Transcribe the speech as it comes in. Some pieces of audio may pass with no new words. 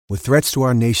With threats to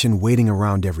our nation waiting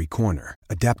around every corner,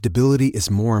 adaptability is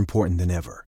more important than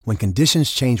ever. When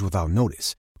conditions change without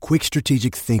notice, quick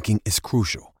strategic thinking is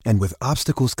crucial. And with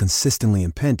obstacles consistently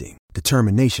impending,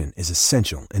 determination is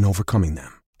essential in overcoming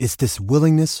them. It's this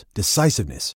willingness,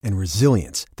 decisiveness, and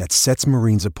resilience that sets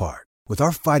Marines apart. With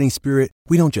our fighting spirit,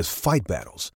 we don't just fight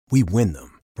battles, we win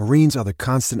them. Marines are the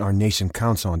constant our nation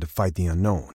counts on to fight the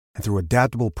unknown. And through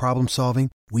adaptable problem solving,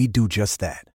 we do just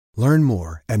that. Learn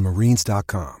more at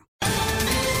marines.com.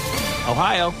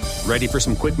 Ohio, ready for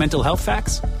some quick mental health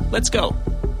facts? Let's go.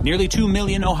 Nearly 2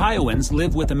 million Ohioans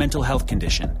live with a mental health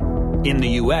condition. In the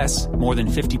U.S., more than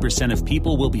 50% of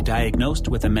people will be diagnosed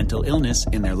with a mental illness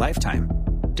in their lifetime.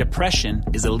 Depression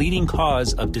is a leading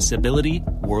cause of disability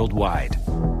worldwide.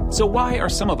 So why are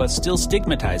some of us still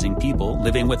stigmatizing people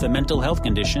living with a mental health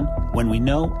condition when we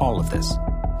know all of this?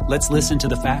 Let's listen to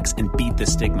the facts and beat the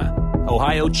stigma.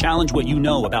 Ohio, challenge what you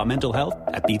know about mental health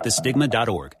at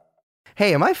beatthestigma.org.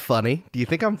 Hey, am I funny? Do you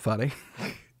think I'm funny?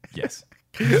 Yes.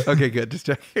 Okay, good. Just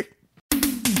checking.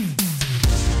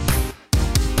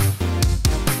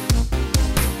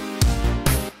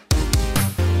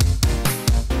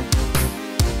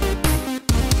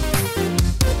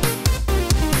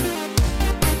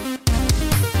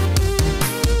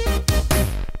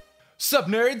 Sup,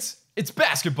 nerds? It's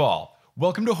basketball.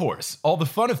 Welcome to Horse, all the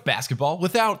fun of basketball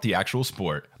without the actual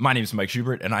sport. My name's Mike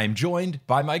Schubert, and I am joined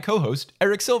by my co-host,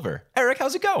 Eric Silver. Eric,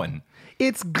 how's it going?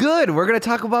 It's good. We're going to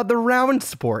talk about the round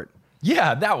sport.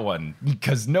 Yeah, that one,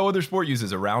 because no other sport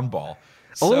uses a round ball.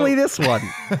 So, only this one.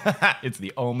 It's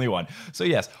the only one. So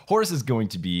yes, Horse is going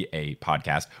to be a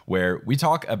podcast where we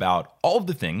talk about all of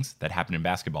the things that happen in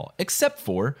basketball, except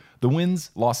for the wins,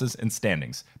 losses, and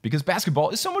standings. Because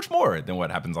basketball is so much more than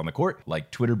what happens on the court, like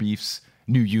Twitter beefs,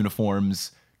 new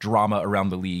uniforms, drama around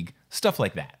the league, stuff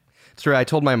like that. It's true. I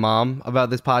told my mom about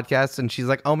this podcast, and she's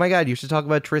like, oh my God, you should talk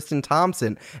about Tristan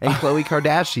Thompson and Khloe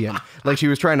Kardashian. Like she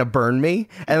was trying to burn me.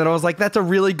 And then I was like, that's a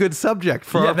really good subject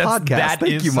for our podcast.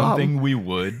 Thank you, Mom. Something we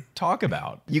would talk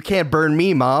about. You can't burn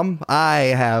me, Mom. I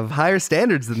have higher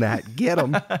standards than that. Get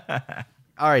them.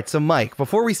 All right. So, Mike,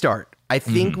 before we start, I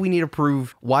think we need to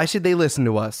prove why should they listen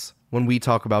to us when we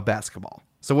talk about basketball.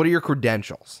 So what are your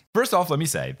credentials? First off, let me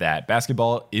say that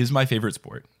basketball is my favorite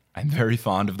sport. I'm very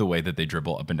fond of the way that they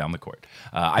dribble up and down the court.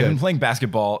 I've been playing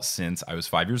basketball since I was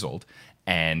 5 years old,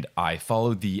 and I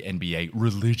follow the NBA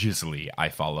religiously. I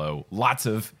follow lots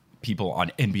of people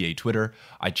on NBA Twitter.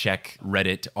 I check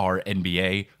Reddit r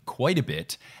NBA quite a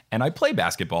bit, and I play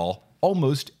basketball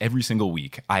almost every single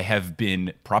week. I have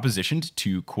been propositioned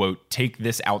to, quote, take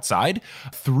this outside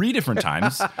 3 different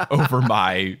times over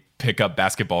my pickup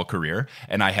basketball career,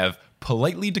 and I have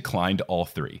politely declined all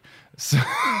 3.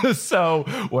 So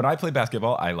when I play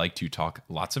basketball, I like to talk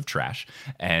lots of trash,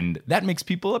 and that makes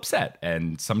people upset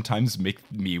and sometimes make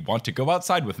me want to go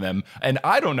outside with them, and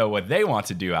I don't know what they want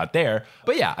to do out there.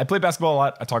 But yeah, I play basketball a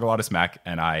lot. I talk a lot of smack,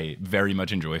 and I very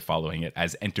much enjoy following it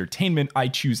as entertainment. I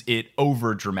choose it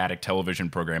over dramatic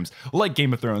television programs like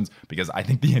Game of Thrones because I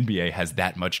think the NBA has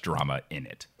that much drama in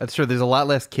it. That's true. There's a lot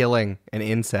less killing and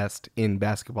incest in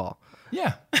basketball.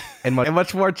 Yeah. and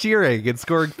much more cheering and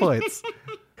scoring points.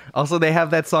 Also, they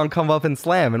have that song Come Up and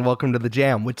Slam and Welcome to the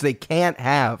Jam, which they can't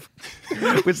have.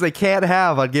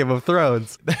 On Game of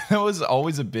Thrones. That was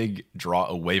always a big draw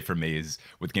away from me is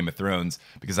with Game of Thrones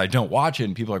because I don't watch it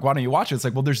and people are like, why don't you watch it? It's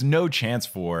like, well, there's no chance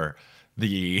for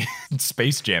the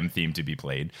Space Jam theme to be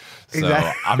played. So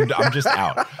exactly. I'm just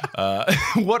out.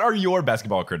 What are your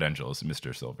basketball credentials,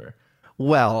 Mr. Silver?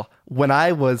 Well, when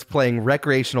I was playing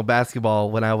recreational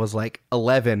basketball when I was like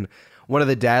 11, one of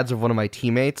the dads of one of my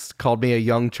teammates called me a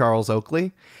young Charles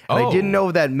Oakley. And I didn't know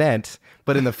what that meant,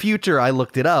 but in the future I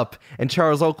looked it up, and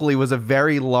Charles Oakley was a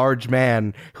very large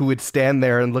man who would stand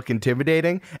there and look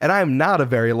intimidating, and I'm not a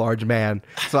very large man,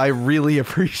 so I really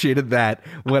appreciated that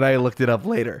when I looked it up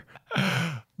later.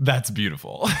 That's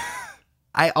beautiful.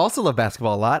 I also love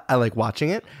basketball a lot. I like watching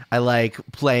it. I like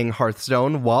playing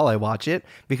Hearthstone while I watch it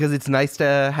because it's nice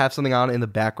to have something on in the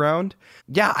background.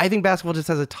 Yeah, I think basketball just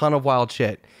has a ton of wild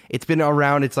shit. It's been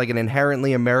around. It's like an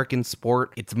inherently American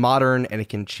sport. It's modern and it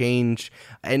can change.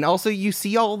 And also you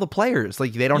see all the players.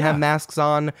 Like they don't have masks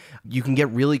on. You can get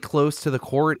really close to the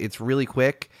court. It's really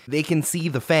quick. They can see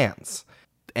the fans.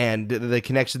 And the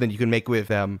connection that you can make with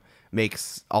them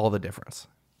makes all the difference.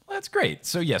 Well, that's great.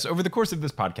 So yes, over the course of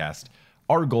this podcast,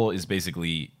 our goal is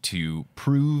basically to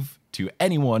prove to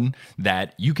anyone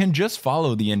that you can just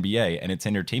follow the NBA and its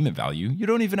entertainment value. You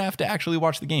don't even have to actually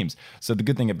watch the games. So the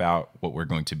good thing about what we're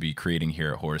going to be creating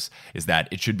here at Horse is that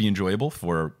it should be enjoyable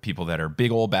for people that are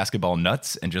big old basketball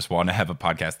nuts and just want to have a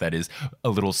podcast that is a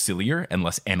little sillier and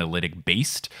less analytic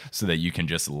based so that you can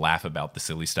just laugh about the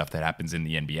silly stuff that happens in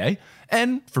the NBA.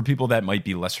 And for people that might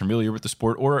be less familiar with the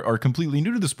sport or are completely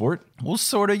new to the sport, we'll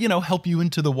sort of, help you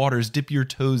into the waters, dip your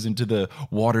toes into the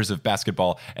waters of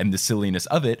basketball and the silliness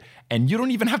of it. And you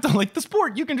don't even have to like the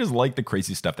sport. You can just like the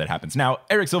crazy stuff that happens. Now,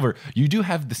 Eric Silver, you do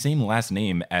have the same last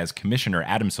name as Commissioner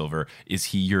Adam Silver. Is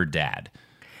he your dad?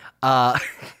 I'm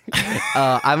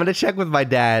going to check with my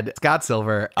dad, Scott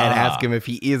Silver, and ask him if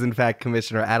he is, in fact,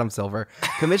 Commissioner Adam Silver.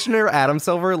 Commissioner Adam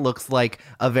Silver looks like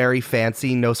a very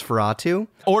fancy Nosferatu.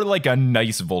 Or like a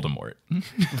nice Voldemort.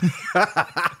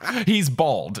 He's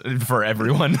bald for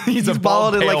everyone. He's a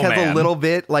bald and pale has man. a little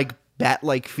bit like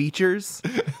bat-like features.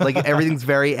 Like everything's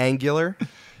very angular.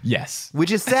 Yes.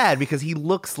 Which is sad because he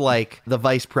looks like the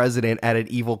vice president at an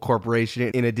evil corporation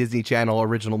in a Disney Channel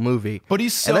original movie. But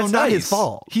he's so and that's nice. not his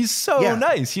fault. He's so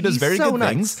nice. He does very so good nice.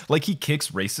 things. Like he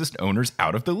kicks racist owners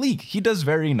out of the league. He does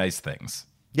very nice things.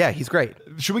 Yeah, he's great.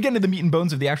 Should we get into the meat and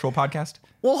bones of the actual podcast?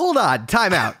 Well, hold on.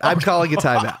 Timeout. I'm calling it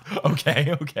timeout.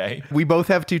 Okay. We both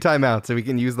have 2 timeouts, so we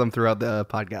can use them throughout the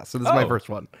podcast. So this is my first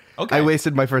one. Okay. I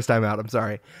wasted my first timeout. I'm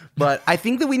sorry. But I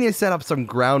think that we need to set up some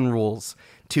ground rules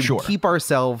to keep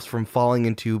ourselves from falling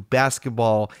into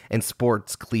basketball and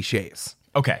sports cliches.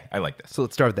 Okay, I like this. So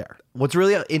let's start there. What's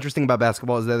really interesting about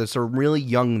basketball is that there's some really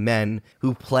young men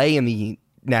who play in the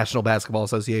National Basketball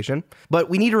Association, but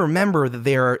we need to remember that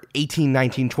they are 18,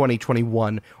 19, 20,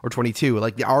 21, or 22,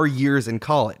 like our years in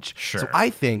college. Sure. So I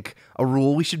think a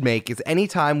rule we should make is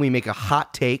anytime we make a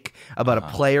hot take about a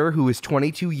player who is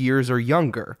 22 years or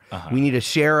younger, we need to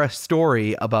share a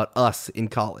story about us in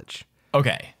college.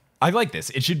 Okay, I like this.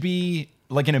 It should be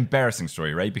like an embarrassing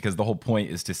story, right? Because the whole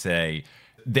point is to say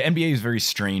the NBA is very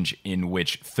strange in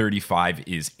which 35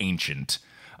 is ancient.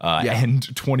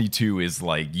 And 22 is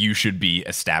like, you should be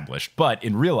established. But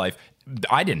in real life,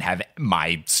 I didn't have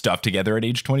my stuff together at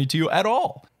age 22 at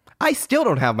all. I still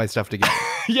don't have my stuff together.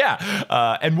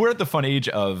 Yeah. And we're at the fun age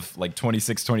of like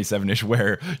 26, 27-ish,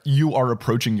 where you are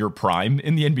approaching your prime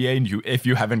in the NBA. And if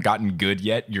you haven't gotten good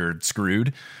yet, you're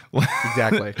screwed.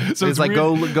 Exactly. So it's like,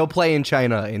 go play in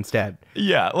China instead.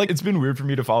 Yeah, like it's been weird for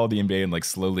me to follow the NBA and like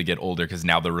slowly get older because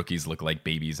now the rookies look like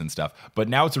babies and stuff. But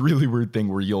now it's a really weird thing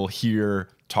where you'll hear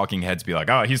talking heads be like,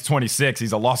 oh, he's 26.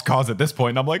 He's a lost cause at this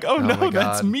point. And I'm like, oh no,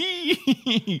 that's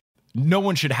me. No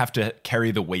one should have to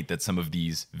carry the weight that some of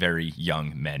these very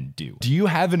young men do. Do you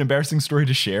have an embarrassing story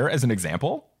to share as an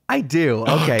example? I do.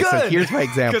 Okay, so here's my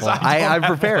example. I'm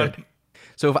prepared. One.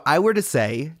 So if I were to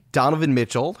say Donovan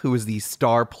Mitchell, who is the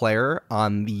star player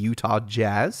on the Utah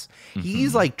Jazz,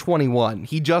 he's like 21.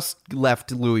 He just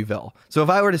left Louisville. So if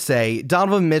I were to say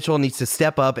Donovan Mitchell needs to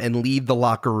step up and lead the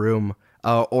locker room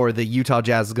or the Utah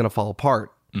Jazz is going to fall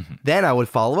apart, then I would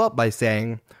follow up by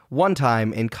saying, one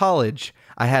time in college,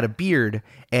 I had a beard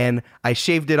and I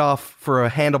shaved it off for a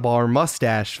handlebar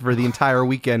mustache for the entire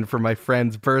weekend for my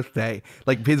friend's birthday.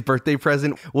 Like his birthday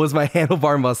present was my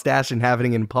handlebar mustache and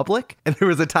having it in public. And there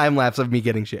was a time lapse of me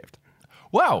getting shaved.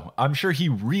 Wow. I'm sure he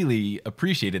really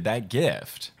appreciated that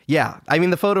gift. Yeah. I mean,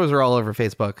 the photos are all over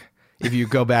Facebook. If you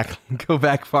go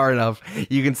back far enough,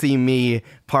 you can see me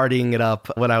partying it up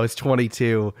when I was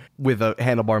 22 with a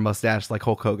handlebar mustache like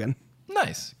Hulk Hogan.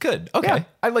 Nice. Good. Okay. Yeah.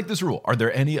 I like this rule. Are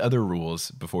there any other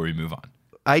rules before we move on?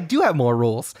 I do have more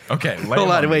rules. Okay. Hold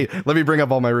on. Wait. Let me bring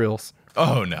up all my rules.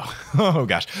 Oh, no. Oh,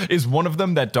 gosh. Is one of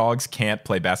them that dogs can't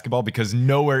play basketball? Because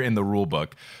nowhere in the rule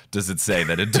book does it say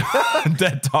that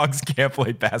that dogs can't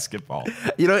play basketball.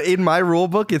 You know, in my rule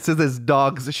book, it says that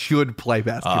dogs should play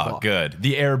basketball. Oh, good.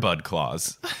 The Air Bud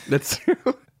clause. That's true.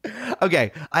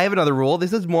 Okay, I have another rule.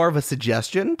 This is more of a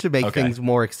suggestion to make things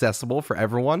more accessible for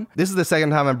everyone. This is the second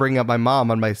time I'm bringing up my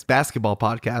mom on my basketball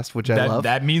podcast, which I love.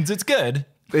 That means it's good.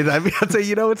 I'd say,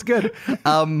 it's good.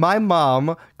 My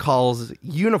mom calls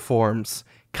uniforms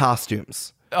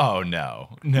costumes. Oh, no.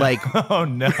 Oh,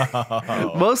 no.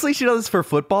 Mostly she does this for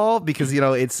football because,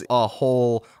 it's a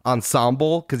whole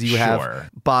ensemble because you have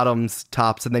bottoms,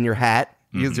 tops, and then your hat.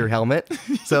 Use your helmet.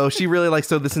 So she really likes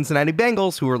the Cincinnati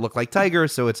Bengals, who look like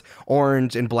tigers. So it's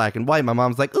orange and black and white. My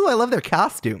mom's like, ooh, I love their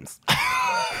costumes.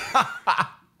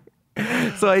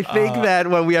 So I think that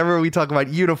whenever we talk about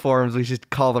uniforms, we should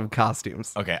call them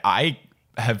costumes. Okay, I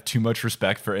have too much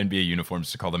respect for NBA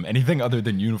uniforms to call them anything other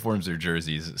than uniforms or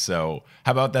jerseys. So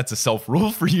how about that's a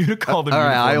self-rule for you to call them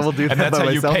uniforms? All right, I will do that. And that's how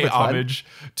myself. you pay homage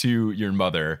to your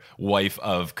mother, wife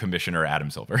of Commissioner Adam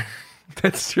Silver.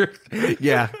 That's true.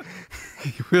 Yeah.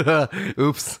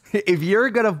 Oops. If you're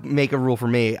going to make a rule for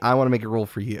me, I want to make a rule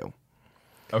for you.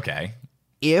 Okay.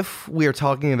 If we are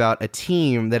talking about a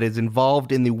team that is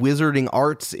involved in the wizarding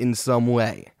arts in some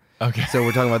way. Okay. So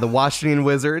we're talking about the Washington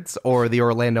Wizards or the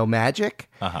Orlando Magic.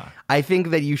 I think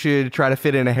that you should try to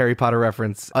fit in a Harry Potter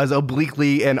reference as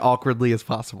obliquely and awkwardly as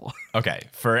possible. Okay.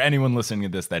 For anyone listening to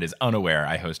this that is unaware,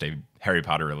 I host a Harry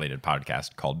Potter related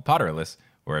podcast called Potterless,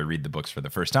 where I read the books for the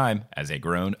first time as a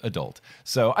grown adult.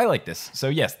 So I like this. So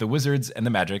yes, the Wizards and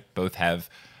the Magic both have,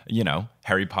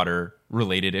 Harry Potter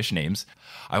related-ish names.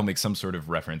 I'll make some sort of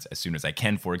reference as soon as I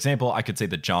can. For example, I could say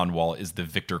that John Wall is the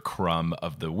Victor Krum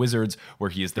of the Wizards, where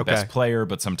he is the best player,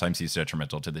 but sometimes he's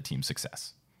detrimental to the team's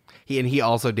success. He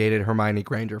also dated Hermione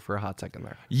Granger for a hot second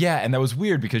there. Yeah, and that was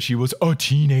weird because she was a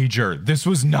teenager. This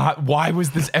was not. Why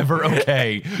was this ever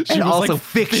okay? She and was also like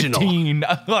fictional. 15.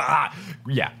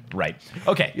 Yeah, right.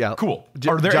 Okay, yeah, cool.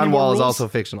 Are there John any more Wall rules? is also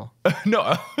fictional.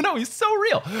 No, he's so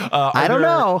real. I don't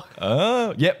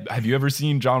know. Yeah, have you ever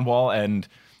seen John Wall and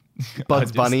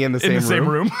Bugs Bunny in the same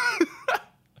room?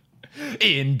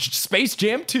 In Space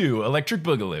Jam 2, Electric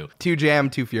Boogaloo. Too Jam,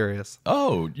 Too Furious.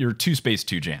 Oh, you're Two Space,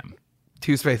 Two Jam.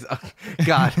 Two Space. Oh,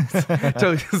 God.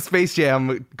 Space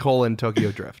Jam,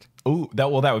 Tokyo Drift. Oh,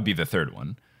 that would be the third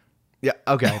one. Yeah,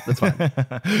 okay, that's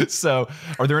fine. So,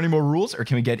 are there any more rules, or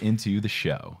can we get into the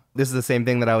show? This is the same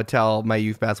thing that I would tell my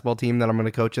youth basketball team that I'm going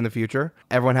to coach in the future.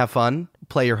 Everyone have fun,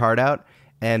 play your heart out,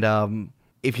 and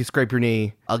if you scrape your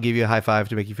knee, I'll give you a high five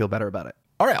to make you feel better about it.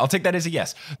 All right, I'll take that as a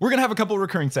yes. We're going to have a couple of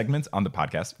recurring segments on the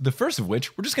podcast. The first of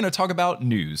which, we're just going to talk about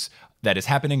news that is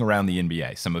happening around the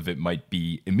NBA. Some of it might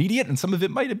be immediate, and some of it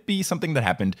might be something that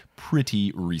happened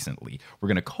pretty recently. We're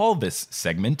going to call this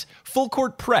segment Full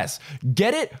Court Press.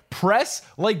 Get it? Press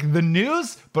like the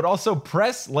news, but also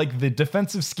press like the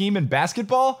defensive scheme in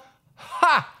basketball?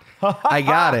 Ha! I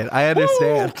got it. I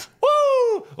understand.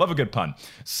 Woo! Love a good pun.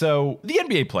 So the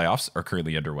NBA playoffs are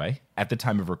currently underway. At the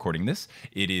time of recording this,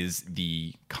 it is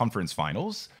the conference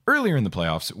finals. Earlier in the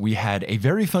playoffs, we had a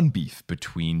very fun beef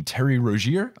between Terry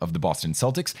Rozier of the Boston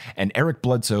Celtics and Eric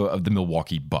Bledsoe of the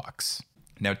Milwaukee Bucks.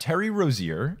 Now, Terry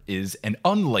Rozier is an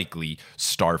unlikely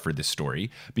star for this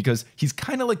story because he's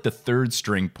kind of like the third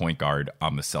string point guard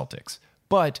on the Celtics.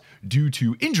 But due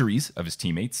to injuries of his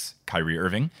teammates, Kyrie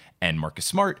Irving and Marcus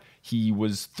Smart, he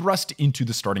was thrust into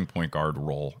the starting point guard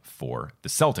role for the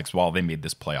Celtics while they made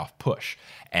this playoff push.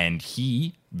 And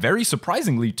he, very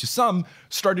surprisingly to some,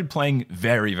 started playing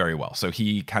very, very well. So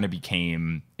he kind of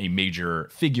became a major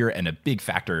figure and a big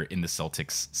factor in the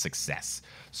Celtics' success.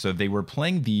 So they were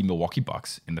playing the Milwaukee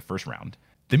Bucks in the first round.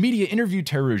 The media interviewed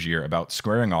Terry Rozier about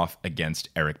squaring off against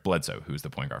Eric Bledsoe, who's the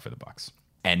point guard for the Bucks.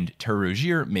 And Terry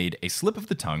Rozier made a slip of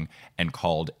the tongue and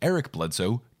called Eric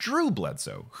Bledsoe Drew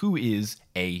Bledsoe, who is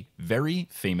a very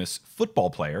famous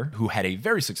football player who had a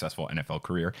very successful NFL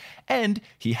career, and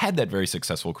he had that very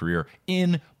successful career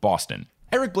in Boston.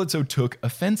 Eric Bledsoe took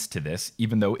offense to this,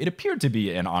 even though it appeared to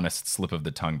be an honest slip of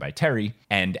the tongue by Terry,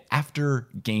 and after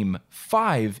Game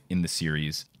 5 in the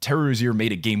series, Terry Rozier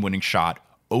made a game-winning shot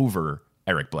over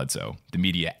Eric Bledsoe. The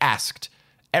media asked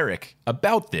Eric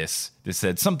about this. They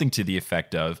said something to the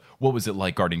effect of, what was it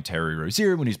like guarding Terry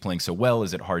Rozier when he's playing so well?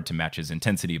 Is it hard to match his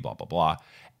intensity? Blah, blah, blah.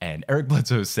 And Eric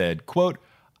Bledsoe said, quote,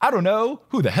 I don't know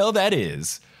who the hell that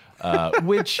is.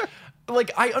 Which,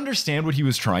 I understand what he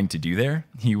was trying to do there.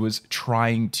 He was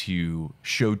trying to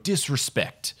show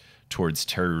disrespect towards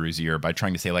Terry Rozier by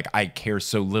trying to say, I care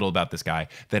so little about this guy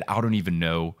that I don't even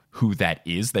know who that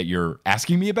is that you're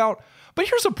asking me about. But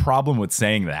here's a problem with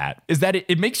saying that, is that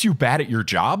it makes you bad at your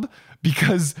job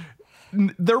because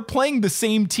they're playing the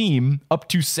same team up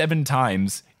to 7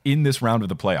 times in this round of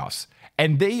the playoffs.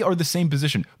 And they are the same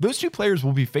position. Those two players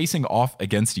will be facing off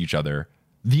against each other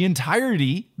the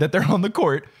entirety that they're on the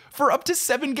court for up to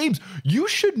 7 games. You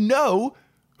should know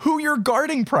who you're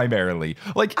guarding primarily.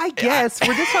 I guess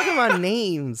we're just talking about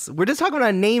names. We're just talking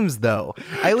about names, though.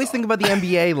 I always think about the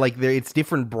NBA it's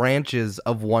different branches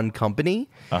of one company.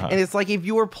 And it's if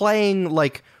you were playing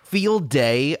field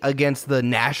day against the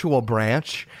Nashua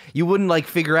branch, you wouldn't like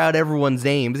figure out everyone's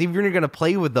names. Even if you're going to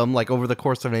play with them like over the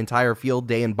course of an entire field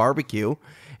day and barbecue,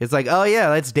 it's like, oh yeah,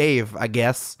 that's Dave, I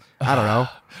guess. I don't know.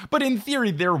 But in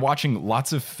theory, they're watching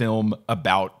lots of film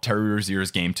about Terry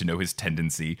Rozier's game to know his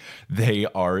tendency. They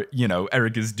are,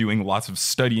 Eric is doing lots of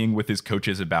studying with his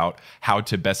coaches about how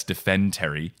to best defend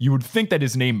Terry. You would think that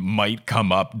his name might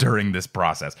come up during this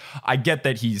process. I get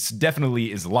that he's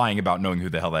definitely is lying about knowing who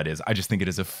the hell that is. I just think it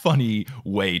is a funny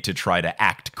way to try to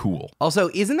act cool. Also,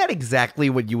 isn't that exactly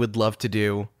what you would love to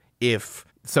do if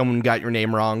someone got your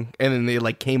name wrong and then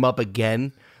they came up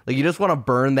again? Like, you just want to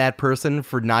burn that person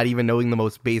for not even knowing the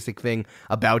most basic thing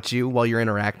about you while you're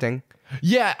interacting.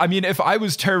 Yeah, I mean, if I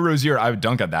was Terry Rozier, I would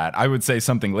dunk at that. I would say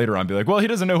something later on, be like, well, he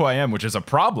doesn't know who I am, which is a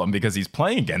problem because he's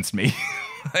playing against me.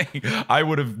 I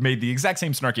would have made the exact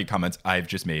same snarky comments I've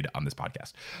just made on this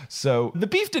podcast. So the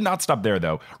beef did not stop there,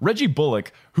 though. Reggie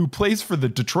Bullock, who plays for the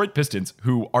Detroit Pistons,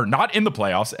 who are not in the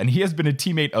playoffs, and he has been a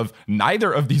teammate of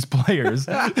neither of these players,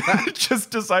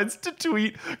 just decides to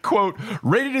tweet, quote,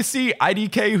 ready to see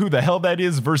IDK, who the hell that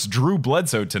is, versus Drew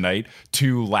Bledsoe tonight,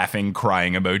 2 laughing,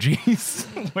 crying emojis.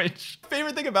 Which,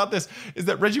 favorite thing about this is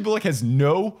that Reggie Bullock has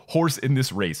no horse in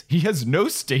this race. He has no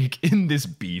stake in this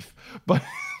beef, but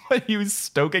he was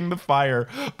stoking the fire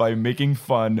by making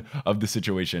fun of the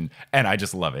situation, and I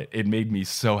just love it. It made me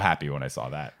so happy when I saw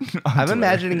that. I'm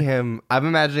imagining him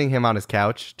on his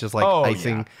couch, just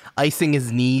like icing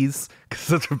his knees, because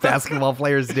that's what basketball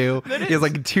players do. He has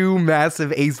like 2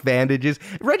 massive ace bandages.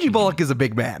 Reggie Bullock is a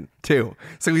big man too,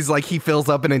 so he fills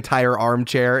up an entire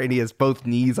armchair and he has both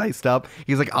knees iced up.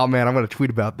 He's like, oh man, I'm gonna tweet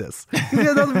about this. He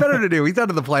has nothing better to do. He's out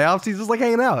of the playoffs. He's just like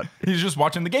hanging out. He's just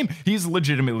watching the game. He's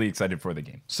legitimately excited for the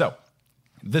game. So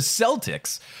the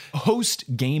Celtics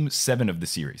host Game 7 of the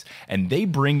series, and they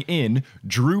bring in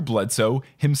Drew Bledsoe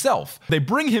himself. They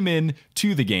bring him in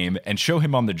to the game and show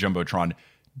him on the Jumbotron,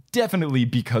 definitely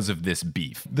because of this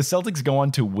beef. The Celtics go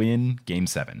on to win Game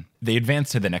 7. They advance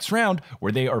to the next round,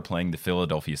 where they are playing the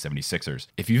Philadelphia 76ers.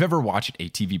 If you've ever watched a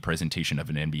TV presentation of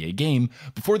an NBA game,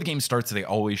 before the game starts, they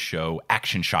always show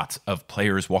action shots of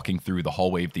players walking through the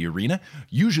hallway of the arena,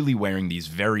 usually wearing these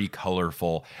very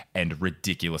colorful and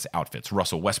ridiculous outfits.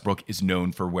 Russell Westbrook is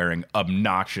known for wearing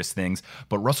obnoxious things,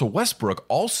 but Russell Westbrook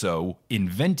also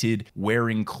invented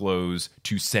wearing clothes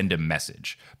to send a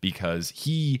message, because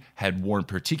he had worn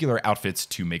particular outfits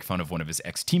to make fun of one of his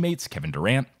ex-teammates, Kevin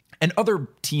Durant. And other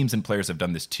teams and players have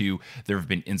done this too. There have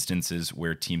been instances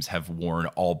where teams have worn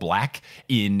all black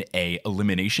in a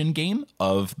elimination game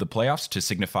of the playoffs to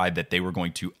signify that they were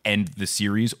going to end the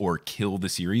series or kill the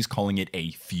series, calling it a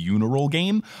funeral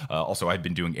game. Also, I've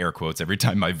been doing air quotes every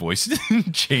time my voice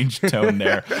changed tone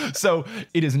there. So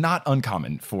it is not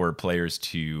uncommon for players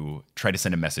to try to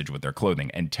send a message with their clothing.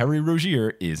 And Terry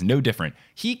Rozier is no different.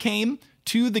 He came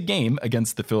to the game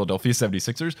against the Philadelphia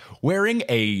 76ers wearing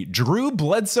a Drew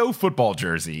Bledsoe football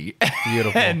jersey.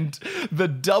 Beautiful. And the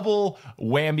double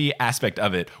whammy aspect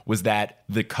of it was that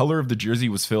the color of the jersey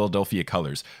was Philadelphia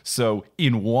colors. So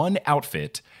in one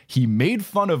outfit, he made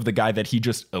fun of the guy that he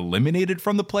just eliminated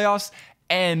from the playoffs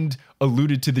and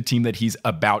alluded to the team that he's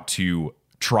about to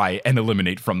try and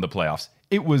eliminate from the playoffs.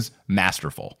 It was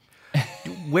masterful.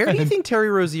 Where do you think Terry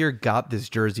Rozier got this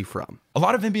jersey from? A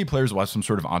lot of NBA players will have some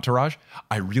sort of entourage.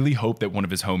 I really hope that one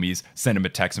of his homies sent him a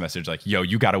text message like, yo,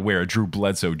 you got to wear a Drew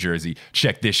Bledsoe jersey.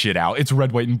 Check this shit out. It's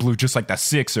red, white, and blue, just like the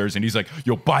Sixers. And he's like,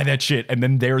 yo, buy that shit. And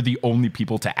then they're the only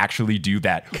people to actually do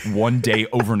that one day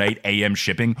overnight AM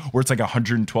shipping where it's like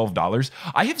 $112.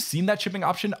 I have seen that shipping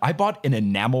option. I bought an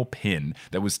enamel pin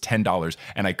that was $10,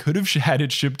 and I could have had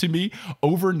it shipped to me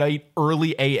overnight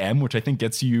early AM, which I think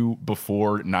gets you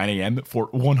before 9 a.m. for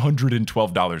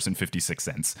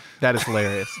 $112.56. That is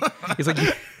hilarious. He's like,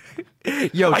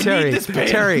 yo, Terry,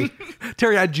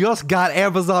 I just got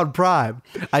Amazon Prime.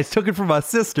 I took it from my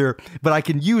sister, but I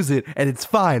can use it and it's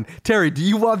fine. Terry, do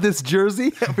you want this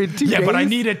jersey? I mean, 2 days? Yeah, but I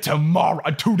need it tomorrow.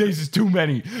 2 days is too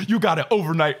many. You got to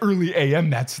overnight early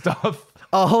AM that stuff.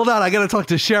 Oh, hold on. I got to talk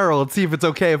to Cheryl and see if it's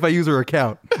okay if I use her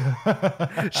account.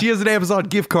 She has an Amazon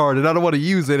gift card and I don't want to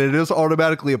use it. And it just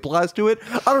automatically applies to it.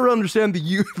 I don't understand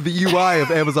the UI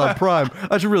of Amazon Prime.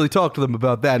 I should really talk to them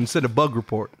about that and send a bug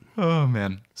report. Oh,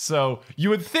 man. So you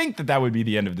would think that that would be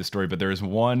the end of the story, but there is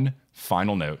one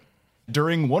final note.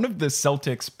 During one of the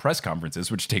Celtics press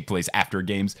conferences, which take place after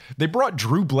games, they brought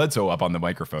Drew Bledsoe up on the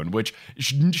microphone, which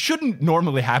shouldn't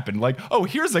normally happen. Like, oh,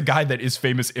 here's a guy that is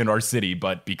famous in our city,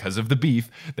 but because of the beef,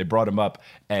 they brought him up.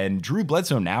 And Drew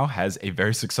Bledsoe now has a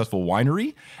very successful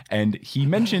winery. And he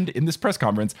mentioned in this press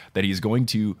conference that he's going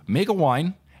to make a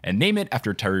wine and name it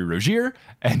after Terry Rozier,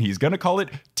 and he's going to call it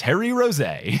Terry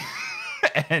Rosé.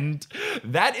 And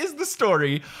that is the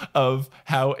story of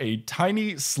how a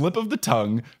tiny slip of the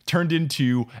tongue turned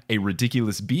into a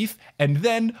ridiculous beef and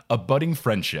then a budding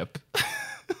friendship.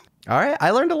 All right.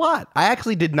 I learned a lot. I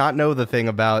actually did not know the thing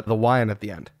about the wine at the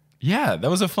end. Yeah, that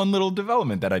was a fun little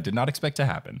development that I did not expect to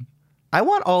happen. I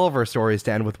want all of our stories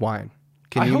to end with wine.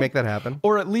 Can you make that happen?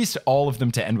 Or at least all of them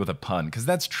to end with a pun, because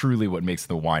that's truly what makes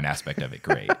the wine aspect of it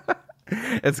great.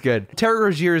 It's good. Terry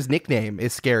Rozier's nickname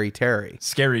is Scary Terry.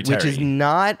 Scary Terry. Which is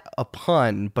not a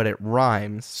pun, but it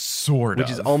rhymes. Sort of.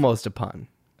 Which is almost a pun.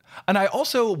 And I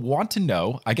also want to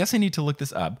know, I guess I need to look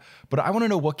this up, but I want to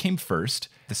know what came first,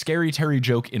 the Scary Terry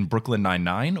joke in Brooklyn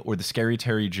Nine-Nine or the Scary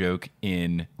Terry joke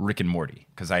in Rick and Morty,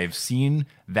 because I have seen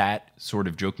that sort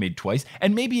of joke made twice,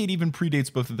 and maybe it even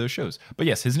predates both of those shows. But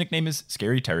yes, his nickname is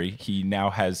Scary Terry. He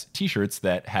now has t-shirts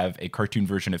that have a cartoon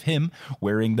version of him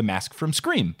wearing the mask from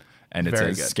Scream, and it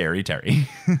says Scary Terry.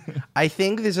 I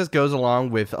think this just goes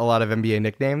along with a lot of NBA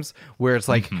nicknames where it's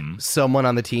like someone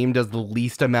on the team does the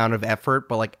least amount of effort,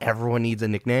 but like everyone needs a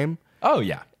nickname. Oh,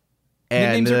 yeah.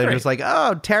 And Nicknames are they're great. just like,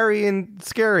 oh, Terry and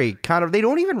Scary. Kind of, they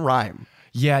don't even rhyme.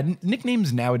 Yeah,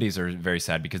 nicknames nowadays are very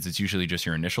sad because it's usually just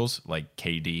your initials, like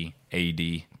KD,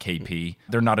 AD, KP.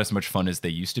 They're not as much fun as they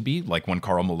used to be. Like when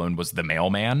Karl Malone was the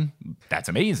mailman, that's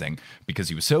amazing because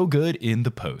he was so good in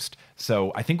the post.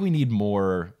 So I think we need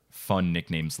more fun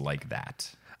nicknames like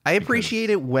that. I appreciate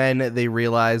it when they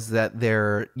realize that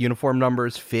their uniform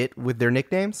numbers fit with their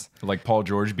nicknames. Like Paul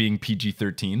George being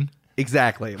PG-13.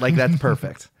 Exactly. Like, that's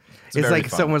perfect. It's very like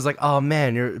fun. someone's like, oh,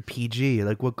 man, you're PG.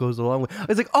 Like, what goes along with...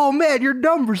 It's like, oh, man, your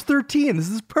number's 13. This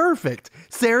is perfect.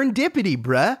 Serendipity,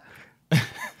 bruh.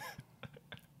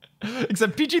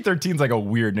 Except PG-13 is like a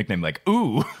weird nickname. Like,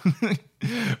 ooh,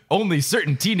 only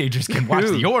certain teenagers can watch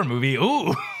the Your movie.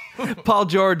 Ooh. Paul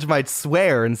George might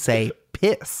swear and say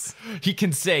piss. He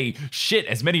can say shit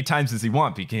as many times as he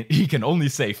wants. He can only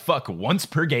say fuck once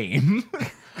per game.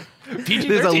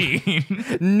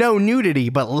 PG-13. No nudity,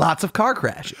 but lots of car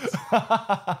crashes.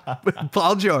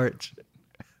 Paul George.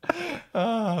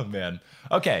 Oh, man.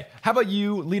 Okay, how about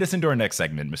you lead us into our next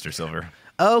segment, Mr. Silver?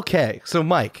 Okay, so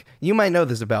Mike, you might know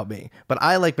this about me, but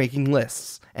I like making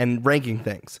lists and ranking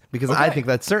things because I Okay. think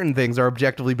that certain things are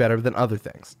objectively better than other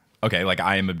things. Okay, like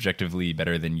I am objectively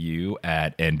better than you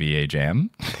at NBA Jam.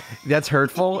 That's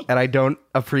hurtful, and I don't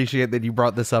appreciate that you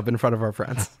brought this up in front of our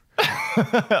friends.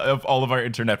 Of all of our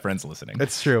internet friends listening.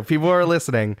 It's true. People are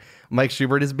listening. Mike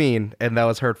Schubert is mean, and that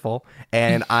was hurtful.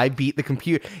 And I beat the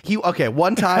computer.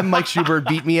 One time Mike Schubert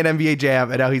beat me in NBA Jam,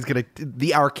 and now he's gonna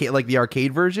the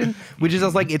arcade version, which is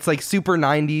just like it's like super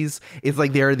 90s. It's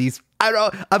like there are these. I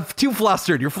don't know. I'm too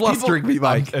flustered. You're flustering me,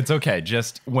 Mike. It's okay.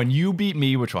 Just when you beat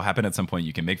me, which will happen at some point,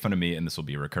 you can make fun of me, and this will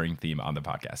be a recurring theme on the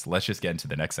podcast. Let's just get into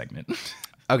the next segment.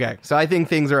 Okay, so I think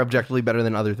things are objectively better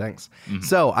than other things.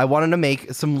 So I wanted to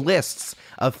make some lists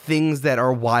of things that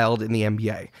are wild in the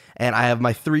NBA. And I have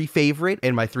my 3 favorite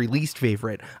and my 3 least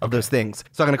favorite of those things.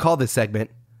 So I'm going to call this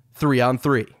segment 3 on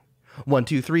 3. 1,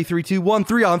 2, 3, 3, 2, 1,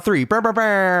 3 on 3. Bow, bow,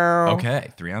 bow.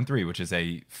 Okay, 3 on 3, which is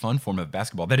a fun form of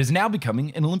basketball that is now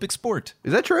becoming an Olympic sport.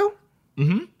 Is that true?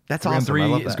 Mm-hmm. That's 3 on awesome. 3 I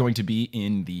love is that. going to be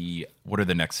in what are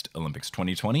the next Olympics?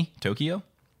 2020? Tokyo?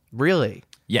 Really?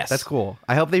 Yes. That's cool.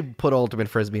 I hope they put Ultimate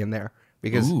Frisbee in there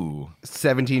because Ooh,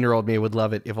 17-year-old me would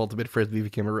love it if Ultimate Frisbee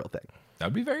became a real thing. that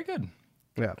would be very good.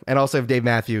 Yeah. And also if Dave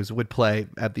Matthews would play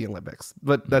at the Olympics.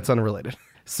 But that's unrelated.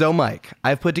 So, Mike,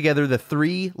 I've put together the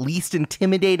 3 least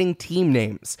intimidating team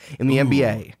names in the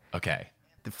NBA, Okay.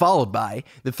 followed by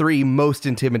the 3 most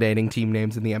intimidating team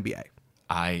names in the NBA.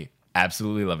 I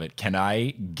absolutely love it. Can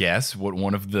I guess what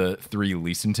one of the 3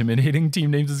 least intimidating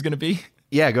team names is going to be?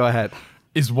 Yeah, go ahead.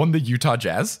 Is one the Utah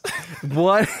Jazz?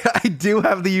 One, I do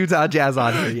have the Utah Jazz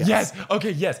on here. Yes. Yes.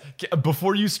 Okay, yes.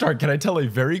 Before you start, can I tell a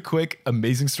very quick,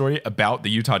 amazing story about the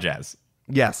Utah Jazz?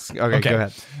 Yes. Okay, go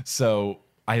ahead. So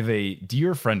I have a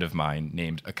dear friend of mine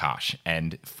named Akash,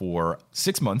 and for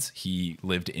 6 months, he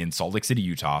lived in Salt Lake City,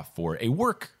 Utah for a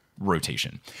work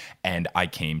rotation, and I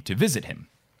came to visit him.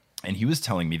 And he was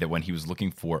telling me that when he was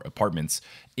looking for apartments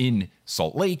in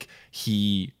Salt Lake,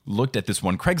 he looked at this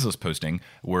one Craigslist posting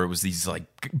where it was these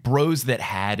like bros that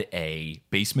had a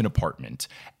basement apartment,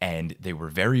 and they were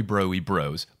very bro-y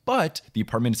bros, but the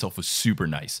apartment itself was super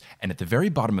nice. And at the very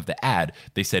bottom of the ad,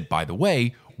 they said, by the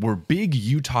way, we're big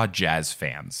Utah Jazz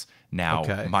fans. Now,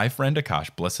 Okay. my friend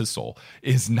Akash, bless his soul,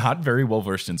 is not very well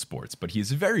versed in sports, but he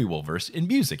is very well versed in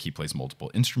music. He plays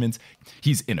multiple instruments.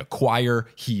 He's in a choir.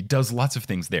 He does lots of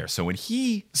things there. So when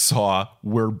he saw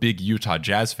we're big Utah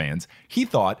Jazz fans, he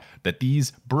thought that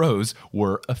these bros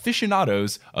were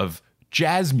aficionados of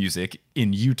jazz music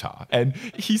in Utah. And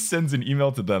he sends an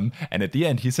email to them. And at the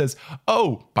end, he says,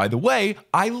 oh, by the way,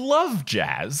 I love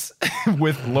jazz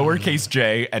with lowercase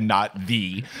j and not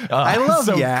the. I love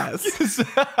jazz.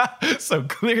 So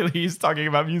clearly he's talking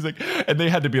about music. And they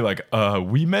had to be like,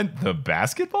 we meant the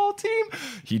basketball team?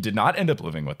 He did not end up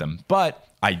living with them. But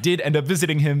I did end up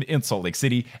visiting him in Salt Lake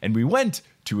City. And we went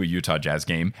to a Utah Jazz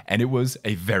game. And it was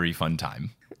a very fun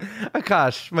time.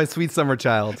 Akash, my sweet summer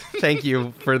child. Thank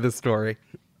you for the story.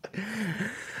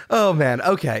 Oh, man.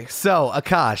 Okay. So,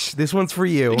 Akash, this one's for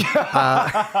you.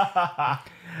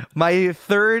 My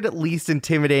third least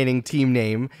intimidating team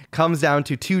name comes down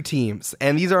to two teams,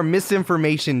 and these are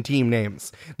misinformation team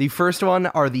names. The first one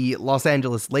are the Los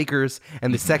Angeles Lakers,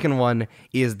 and the second one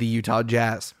is the Utah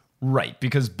Jazz. Right,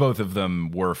 because both of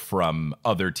them were from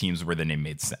other teams where the name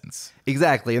made sense.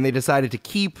 Exactly, and they decided to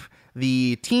keep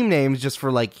the team names just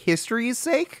for like history's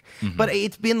sake, but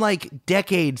it's been like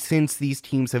decades since these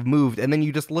teams have moved, and then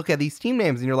you just look at these team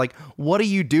names and you're like, what are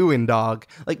you doing, dog?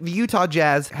 Like the Utah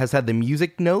Jazz has had the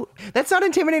music note. That's not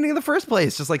intimidating in the first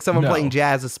place, just like someone playing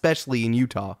jazz, especially in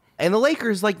Utah. And the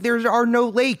Lakers, like, there are no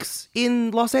lakes in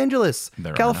Los Angeles.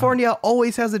 California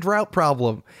always has a drought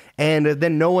problem. And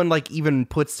then no one, like, even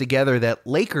puts together that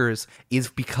Lakers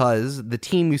is because the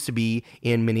team used to be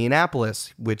in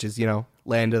Minneapolis, which is, you know,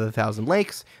 land of the thousand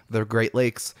lakes. The Great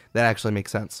Lakes. That actually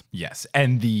makes sense. Yes.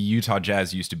 And the Utah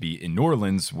Jazz used to be in New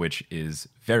Orleans, which is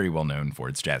very well known for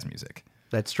its jazz music.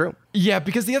 That's true. Yeah,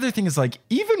 because the other thing is, like,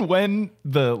 even when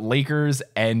the Lakers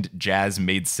and Jazz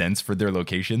made sense for their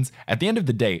locations, at the end of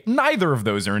the day, neither of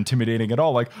those are intimidating at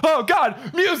all. Like, oh,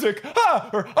 God, music,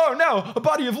 or, oh, no, a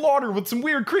body of water with some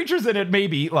weird creatures in it,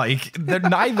 maybe. Like, they're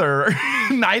neither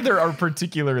are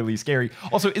particularly scary.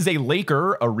 Also, is a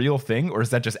Laker a real thing, or is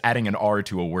that just adding an R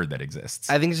to a word that exists?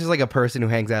 I think it's just like a person who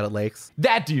hangs out at lakes.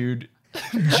 That dude...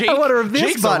 Jake, I wonder if this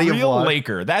Jake's body a of real water.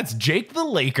 Laker. That's Jake the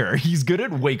Laker. He's good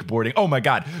at wakeboarding. Oh my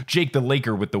God, Jake the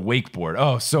Laker with the wakeboard.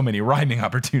 Oh, so many rhyming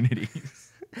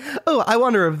opportunities. Oh, I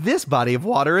wonder if this body of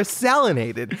water is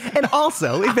salinated, and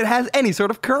also if it has any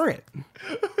sort of current.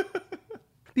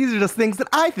 These are just things that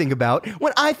I think about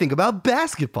when I think about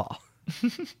basketball.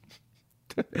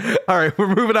 All right,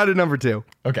 we're moving on to number two.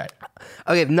 Okay.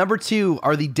 Okay, number two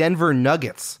are the Denver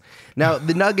Nuggets. Now,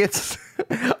 the Nuggets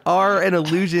are an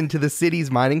allusion to the city's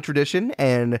mining tradition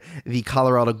and the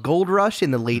Colorado Gold Rush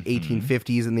in the late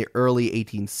 1850s and the early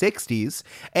 1860s.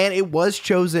 And it was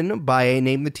chosen by a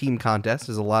Name the Team contest,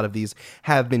 as a lot of these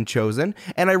have been chosen.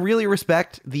 And I really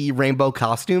respect the rainbow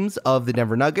costumes of the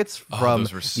Denver Nuggets from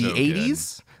those were so the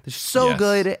 80s. good. They're so Yes.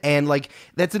 good. And like,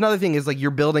 that's another thing is like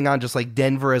you're building on just like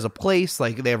Denver as a place.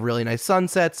 Like they have really nice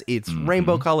sunsets. It's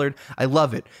rainbow colored. I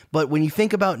love it. But when you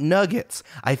think about nuggets,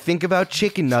 I think about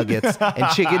chicken nuggets, and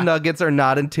chicken nuggets are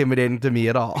not intimidating to me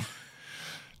at all.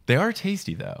 They are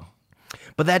tasty though.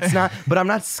 But that's not, but I'm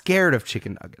not scared of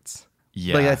chicken nuggets.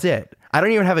 Yeah. Like that's it. I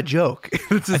don't even have a joke. It's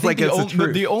I just think like, it's the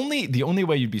truth. the only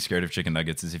way you'd be scared of chicken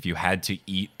nuggets is if you had to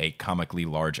eat a comically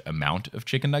large amount of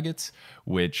chicken nuggets,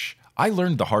 which I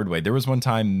learned the hard way. There was one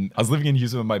time I was living in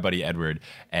Houston with my buddy Edward,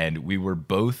 and we were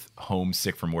both home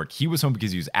sick from work. He was home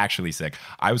because he was actually sick.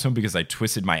 I was home because I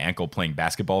twisted my ankle playing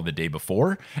basketball the day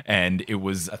before, and it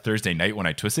was a Thursday night when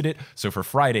I twisted it. So for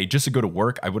Friday, just to go to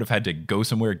work, I would have had to go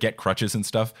somewhere, get crutches and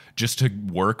stuff, just to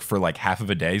work for like half of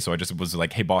a day. So I just was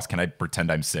like, hey, boss, can I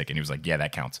pretend I'm sick? And he was like, yeah,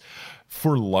 that counts.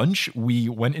 For lunch, we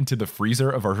went into the freezer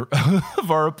of our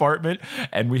of our apartment,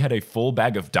 and we had a full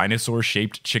bag of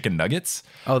dinosaur-shaped chicken nuggets.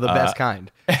 Oh, the best kind.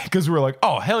 Because we were like,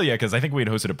 oh, hell yeah, because I think we had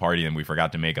hosted a party and we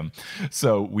forgot to make them.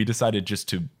 So we decided just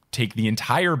to take the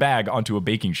entire bag onto a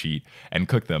baking sheet and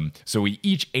cook them. So we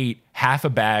each ate half a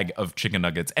bag of chicken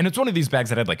nuggets. And it's one of these bags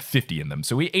that had like 50 in them.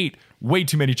 So we ate way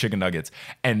too many chicken nuggets.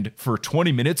 And for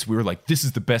 20 minutes, we were like, this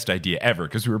is the best idea ever,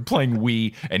 because we were playing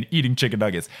Wii and eating chicken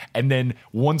nuggets. And then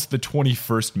once the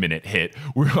 21st minute hit,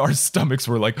 our stomachs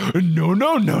were like, no,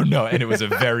 no, no, no. And it was a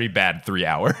very bad 3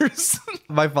 hours.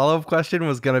 My follow-up question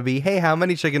was going to be, hey, how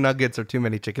many chicken nuggets are too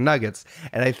many chicken nuggets?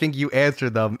 And I think you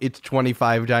answered them. It's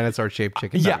 25 dinosaur-shaped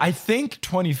chicken nuggets. Yeah, I think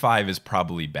 25 is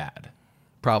probably bad.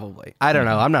 Probably. I don't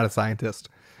know. I'm not a scientist.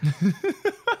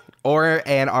 Or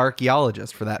an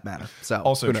archaeologist, for that matter. So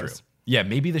Also who true. knows? Yeah,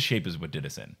 maybe the shape is what did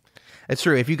us in. It's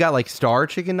true. If you got like star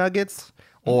chicken nuggets,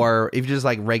 or if you just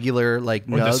like regular like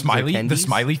Or nugs the or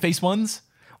smiley face ones?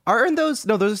 aren't those?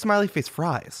 No, those are smiley face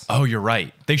fries. Oh, you're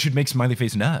right. They should make smiley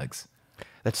face nugs.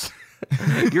 That's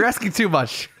you're asking too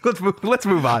much. Let's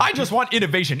move on. I just want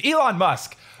innovation. Elon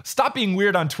Musk, stop being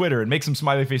weird on Twitter and make some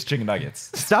smiley face chicken nuggets.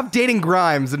 Stop dating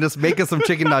Grimes and just make us some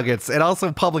chicken nuggets, and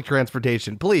also public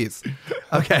transportation, please.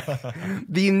 Okay.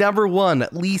 The number one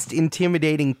least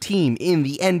intimidating team in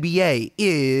the NBA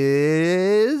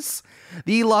is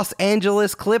the Los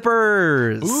Angeles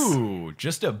Clippers. Ooh,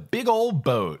 just a big old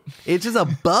boat. It's just a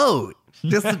boat.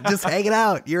 Just hanging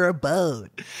out. You're a boat.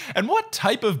 And what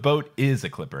type of boat is a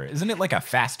Clipper? Isn't it like a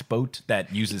fast boat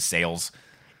that uses sails?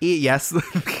 Yes.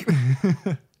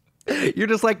 You're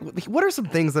just like, what are some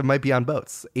things that might be on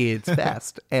boats? It's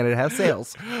fast and it has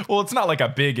sails. Well, it's not like a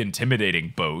big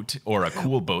intimidating boat or a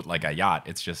cool boat like a yacht.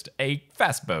 It's just a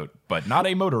fast boat, but not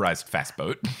a motorized fast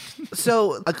boat.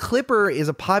 So a clipper is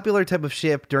a popular type of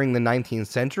ship during the 19th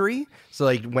century. So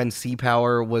like when sea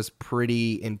power was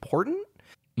pretty important.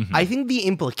 I think the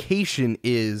implication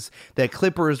is that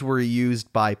clippers were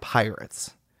used by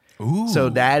pirates. Ooh. So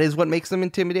that is what makes them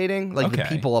intimidating, like the Okay.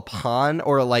 people upon,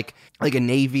 or like a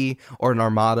navy or an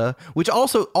armada, which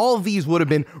also all of these would have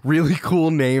been really cool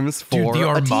names for Dude, the a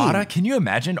Armada, team. can you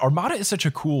imagine? Armada is such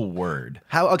a cool word.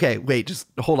 How? Okay, wait, just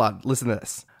hold on. Listen to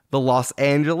this. The Los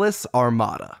Angeles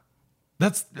Armada.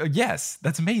 That's yes,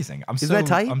 that's amazing. Isn't that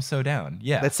tight? I'm so down.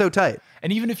 Yeah. That's so tight.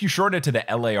 And even if you shorten it to the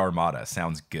LA Armada,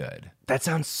 sounds good. That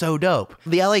sounds so dope.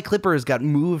 The LA Clippers got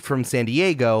moved from San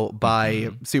Diego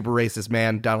by super racist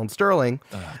man Donald Sterling.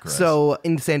 gross. So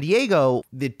in San Diego,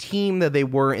 the team that they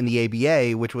were in the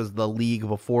ABA, which was the league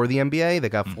before the NBA that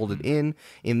got folded in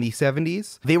the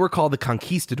 70s, they were called the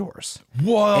Conquistadors.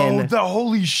 Whoa, And- the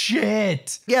holy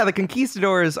shit. Yeah, the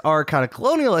Conquistadors are kind of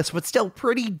colonialist, but still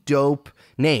pretty dope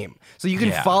name. So you can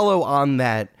Yeah. follow on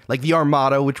that, like the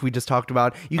Armada, which we just talked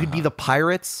about. You could be the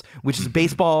Pirates, which is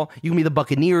baseball. You can be the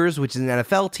Buccaneers, which is an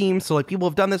NFL team. So like people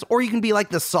have done this, or you can be like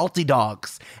the Salty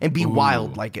Dogs and be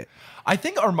wild like it. I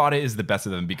think Armada is the best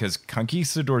of them because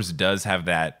Conquistadors does have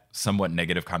that somewhat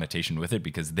negative connotation with it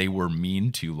because they were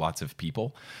mean to lots of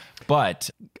people. But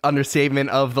Understatement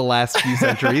of the last few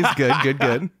centuries.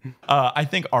 Good. I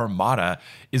think Armada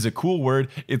is a cool word.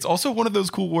 It's also one of those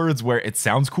cool words where it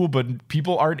sounds cool, but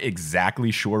people aren't exactly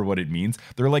sure what it means.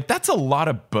 They're like, that's a lot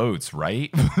of boats,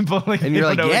 right? But like, And they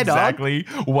you're don't like, know yeah, dog. exactly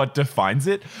what defines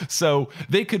it. So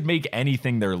they could make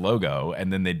anything their logo,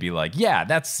 and then they'd be like, yeah,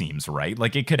 that seems right.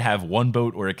 Like it could have one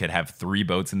boat or it could have three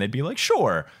boats, and they'd be like,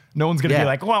 sure. No one's going to Yeah. be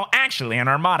like, well, actually, an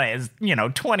armada is,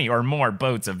 20 or more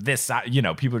boats of this size.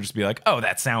 People just be like, oh,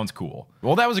 that sounds cool.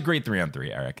 Well, that was a great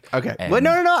 3-on-3, Eric. Okay. And- Wait,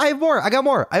 no. I have more. I got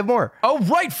more. Oh,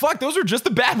 right. Fuck. Those are just the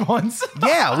bad ones.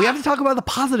 Yeah, we have to talk about the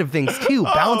positive things too.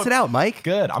 Balance it out, Mike.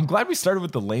 Good. I'm glad we started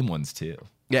with the lame ones, too.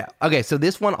 Yeah. Okay, so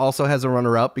this one also has a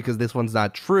runner-up because this one's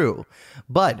not true.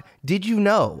 But did you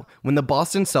know when the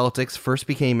Boston Celtics first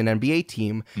became an NBA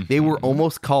team, they were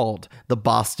almost called the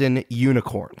Boston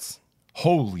Unicorns?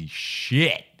 Holy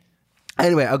shit.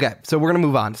 Anyway, okay, so we're going to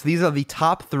move on. So these are the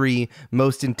top 3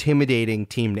 most intimidating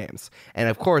team names. And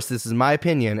of course, this is my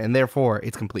opinion, and therefore,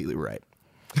 it's completely right.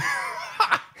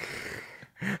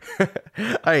 All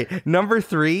right, number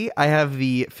 3, I have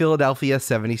the Philadelphia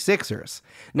 76ers.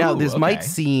 Now, Ooh, this might okay.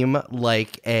 seem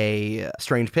like a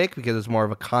strange pick because it's more of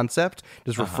a concept,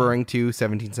 just referring to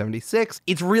 1776.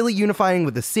 It's really unifying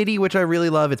with the city, which I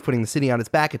really love. It's putting the city on its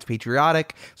back. It's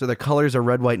patriotic, so their colors are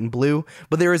red, white, and blue.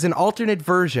 But there is an alternate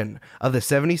version of the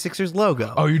 76ers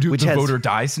logo. Oh, you do which the has, vote or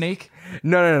die snake?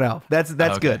 No. That's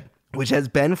Okay. good. Which has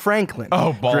Ben Franklin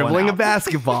balling dribbling a out.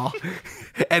 basketball.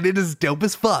 And it is dope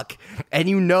as fuck. And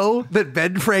you know that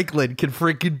Ben Franklin can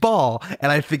freaking ball.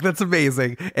 And I think that's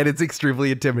amazing. And it's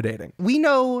extremely intimidating. We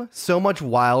know so much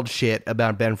wild shit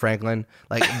about Ben Franklin.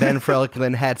 Like, Ben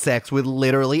Franklin had sex with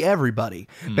literally everybody.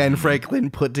 Ben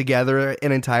Franklin put together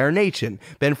an entire nation.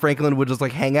 Ben Franklin would just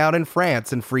like hang out in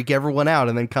France and freak everyone out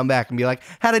and then come back and be like,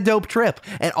 had a dope trip.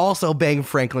 And also, Ben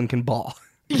Franklin can ball.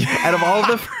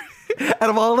 Out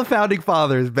of all the founding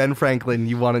fathers, Ben Franklin,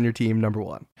 you want on your team, number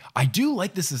 1. I do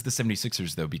like this as the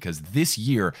 76ers, though, because this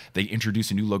year they introduced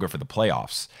a new logo for the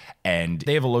playoffs. And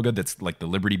they have a logo that's like the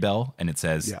Liberty Bell, and it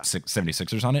says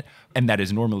 76ers on it. And that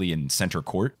is normally in center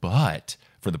court. But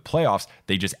for the playoffs,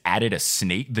 they just added a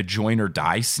snake, the join or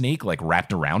die snake, like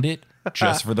wrapped around it.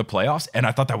 Just for the playoffs. And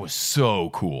I thought that was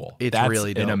so cool. It's That's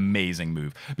really dope. an amazing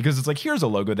move because it's like, here's a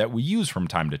logo that we use from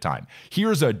time to time.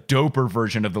 Here's a doper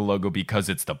version of the logo because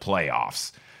it's the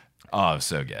playoffs. Oh,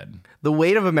 so good. The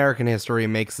weight of American history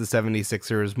makes the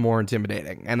 76ers more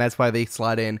intimidating, and that's why they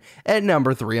slide in at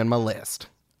number 3 on my list.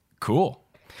 Cool.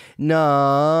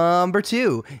 Number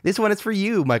 2. This one is for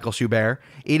you, Michael Schubert.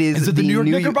 Is it the New York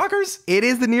Knickerbockers? It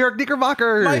is the New York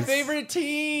Knickerbockers. My favorite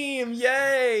team.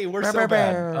 Yay. We're so Brr,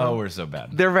 bad. brr. Oh, we're so bad.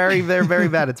 They're very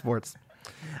bad at sports.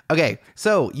 Okay,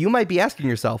 so you might be asking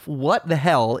yourself, what the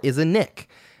hell is a Nick?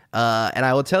 And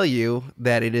I will tell you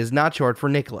that it is not short for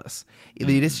Nicholas. It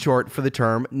is short for the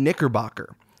term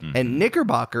Knickerbocker. And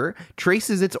Knickerbocker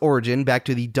traces its origin back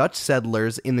to the Dutch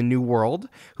settlers in the New World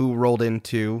who rolled in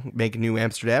to make New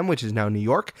Amsterdam, which is now New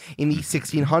York, in the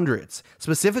 1600s.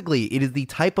 Specifically, it is the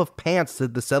type of pants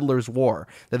that the settlers wore,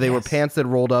 that they were pants that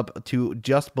rolled up to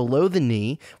just below the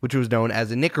knee, which was known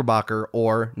as a knickerbocker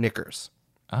or knickers.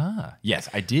 Ah, yes,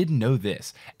 I did know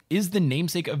this. Is the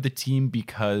namesake of the team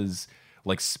because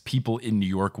like people in New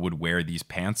York would wear these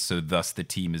pants, so thus the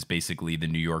team is basically the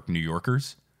New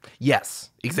Yorkers? Yes,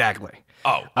 exactly.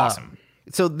 Oh, awesome.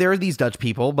 So there are these Dutch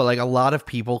people, but like a lot of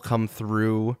people come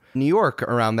through New York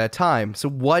around that time. So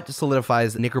what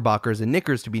solidifies Knickerbockers and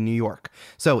Knickers to be New York?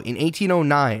 So in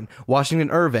 1809, Washington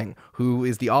Irving, who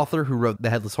is the author who wrote The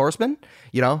Headless Horseman,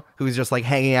 who was just like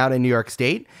hanging out in New York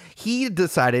State, he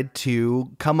decided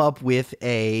to come up with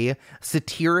a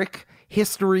satiric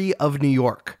history of New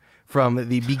York from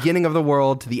the beginning of the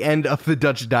world to the end of the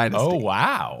Dutch dynasty. Oh,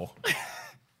 wow.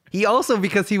 He also,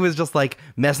 because he was just like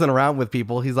messing around with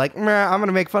people, he's like, I'm going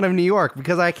to make fun of New York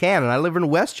because I can, and I live in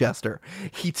Westchester.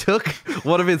 He took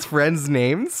one of his friends'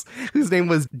 names, whose name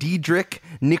was Diedrich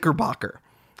Knickerbocker.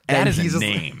 That is a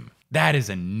name. That is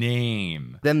a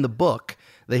name. Then the book,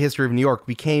 The History of New York,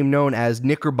 became known as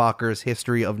Knickerbocker's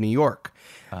History of New York.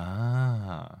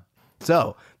 Ah.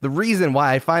 So the reason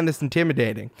why I find this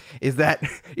intimidating is that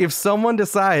if someone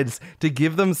decides to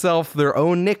give themselves their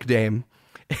own nickname,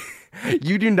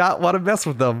 you do not want to mess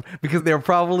with them because they're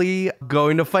probably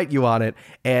going to fight you on it.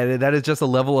 And that is just a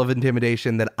level of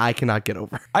intimidation that I cannot get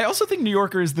over. I also think New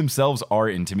Yorkers themselves are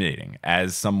intimidating.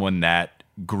 As someone that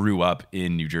grew up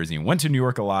in New Jersey and went to New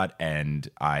York a lot, and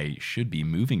I should be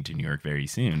moving to New York very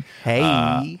soon.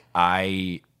 Hey.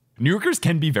 New Yorkers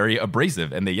can be very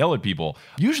abrasive and they yell at people,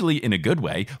 usually in a good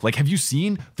way. Like, have you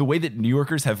seen the way that New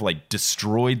Yorkers have like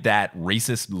destroyed that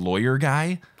racist lawyer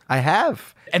guy? I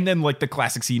have. And then like the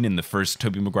classic scene in the first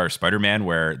Tobey Maguire Spider-Man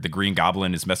where the Green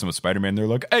Goblin is messing with Spider-Man. They're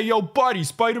like, hey, yo, buddy,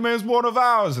 Spider-Man's one of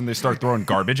ours. And they start throwing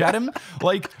garbage at him.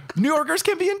 Like, New Yorkers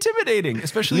can be intimidating,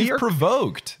 especially if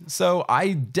provoked. So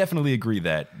I definitely agree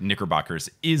that Knickerbockers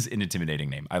is an intimidating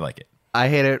name. I like it. I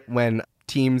hate it when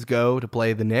teams go to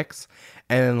play the Knicks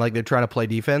and like they're trying to play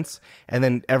defense. And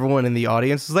then everyone in the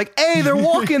audience is like, hey, they're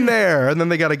walking there. And then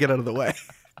they got to get out of the way.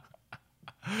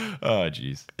 Oh,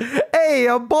 jeez. Hey,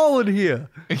 I'm balling here.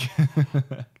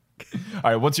 All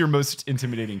right, what's your most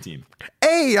intimidating team?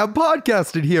 Hey, I'm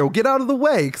podcasting here. Get out of the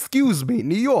way. Excuse me,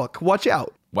 New York. Watch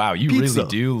out. Wow, you Pizza. really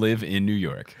do live in New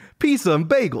York. Pizza and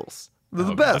bagels. They're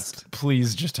the best. God.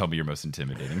 Please just tell me your most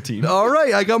intimidating team. All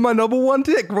right, I got my number one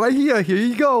pick right here. Here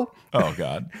you go. Oh,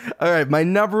 God. All right, my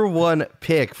number one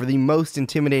pick for the most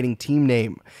intimidating team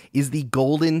name is the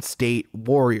Golden State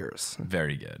Warriors.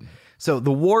 Very good. So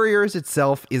the Warriors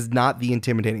itself is not the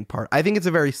intimidating part. I think it's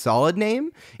a very solid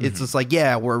name. It's just like,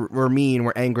 yeah, we're mean,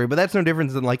 we're angry, but that's no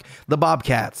difference than like the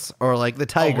Bobcats or like the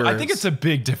Tigers. I think it's a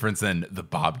big difference than the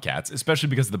Bobcats, especially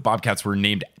because the Bobcats were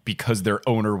named because their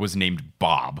owner was named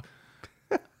Bob.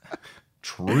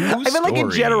 True story. I mean, like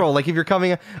in general, like if you're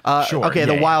coming, Sure, okay, yeah,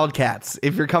 the yeah. Wildcats.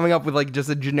 If you're coming up with like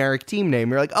just a generic team name,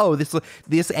 you're like, oh,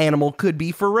 this animal could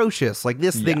be ferocious. Like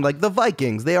this thing, like the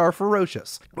Vikings, they are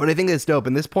ferocious. What I think is dope,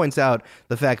 and this points out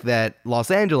the fact that Los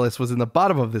Angeles was in the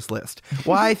bottom of this list.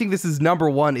 Why I think this is number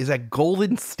one is that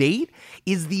Golden State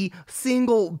is the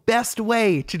single best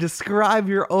way to describe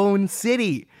your own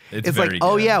city. It's like, very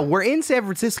oh good. yeah, we're in San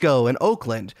Francisco and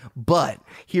Oakland, but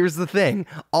here's the thing.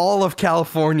 All of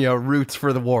California roots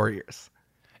for the Warriors.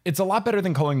 It's a lot better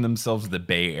than calling themselves the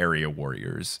Bay Area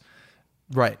Warriors.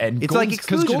 Right. And it's Golden, like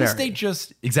because Golden exclusionary. State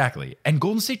just exactly, and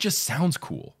Golden State just sounds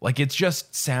cool. Like it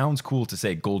just sounds cool to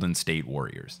say Golden State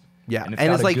Warriors. Yeah, and it's and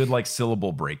got it's a like- good like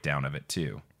syllable breakdown of it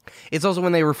too. It's also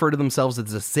when they refer to themselves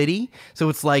as a city. So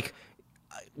it's like,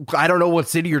 I don't know what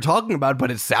city you're talking about, but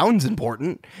it sounds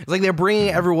important. It's like they're bringing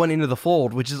everyone into the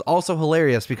fold, which is also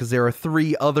hilarious because there are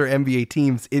 3 other NBA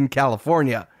teams in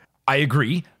California. I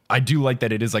agree. I do like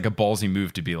that it is like a ballsy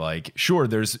move to be like, sure,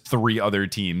 there's 3 other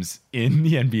teams in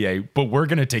the NBA, but we're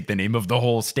going to take the name of the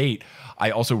whole state.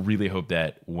 I also really hope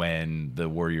that when the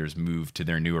Warriors move to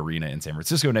their new arena in San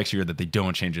Francisco next year, that they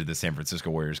don't change it to the San Francisco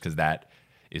Warriors, because that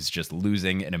is just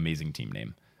losing an amazing team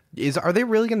name. Are they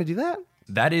really going to do that?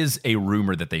 That is a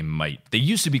rumor that they might. They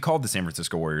used to be called the San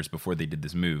Francisco Warriors before they did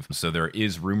this move. So there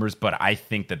is rumors, but I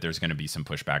think that there's going to be some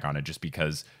pushback on it just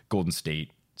because Golden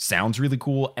State sounds really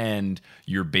cool, and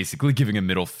you're basically giving a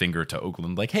middle finger to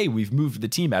Oakland like, hey, we've moved the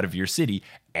team out of your city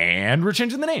and we're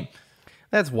changing the name.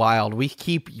 That's wild. We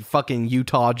keep fucking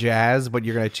Utah Jazz, but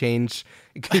you're going to change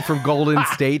from Golden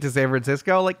State to San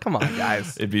Francisco? Like, come on,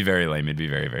 guys. It'd be very lame. It'd be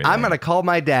very, very lame. I'm going to call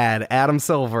my dad, Adam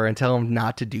Silver, and tell him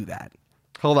not to do that.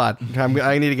 Hold on.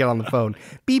 I need to get on the phone.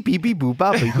 Beep, beep, beep, boop,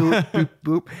 bop, beep, boop, boop,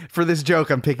 boop. For this joke,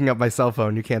 I'm picking up my cell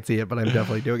phone. You can't see it, but I'm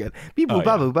definitely doing it. Beep, boop,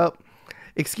 bop, boop, bop.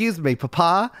 Excuse me,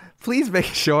 Papa, please make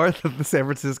sure that the San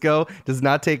Francisco does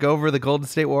not take over the Golden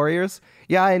State Warriors.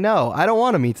 Yeah, I know. I don't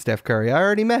want to meet Steph Curry. I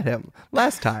already met him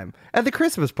last time at the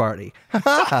Christmas party.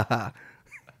 All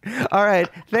right.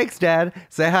 Thanks, Dad.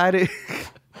 Say hi to...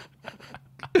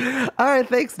 All right,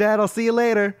 thanks, Dad. I'll see you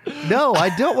later. No,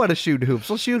 I don't want to shoot hoops.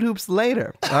 We'll shoot hoops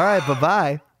later. All right,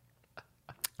 bye-bye.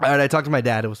 All right, I talked to my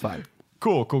dad. It was fine.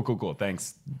 Cool.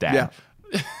 Thanks, Dad. Yeah.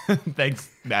 Thanks,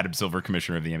 Adam Silver,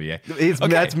 Commissioner of the NBA.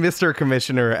 That's Mr.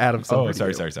 Commissioner Adam Silver.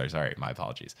 Oh, sorry. My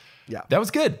apologies. Yeah. That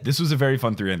was good. This was a very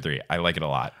fun 3-on-3. I like it a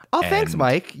lot. Oh, thanks,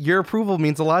 Mike. Your approval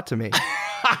means a lot to me.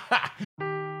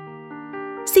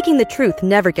 Seeking the truth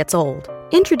never gets old.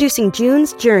 Introducing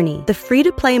June's Journey, the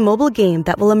free-to-play mobile game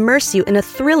that will immerse you in a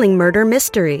thrilling murder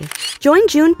mystery. Join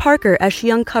June Parker as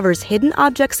she uncovers hidden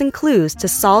objects and clues to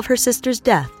solve her sister's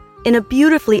death in a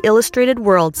beautifully illustrated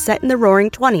world set in the Roaring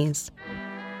 20s.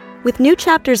 With new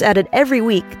chapters added every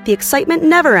week, the excitement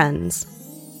never ends.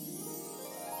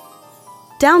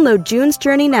 Download June's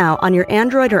Journey now on your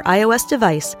Android or iOS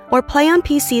device, or play on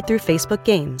PC through Facebook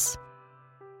Games.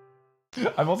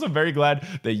 I'm also very glad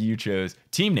that you chose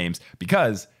team names,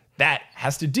 because that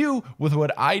has to do with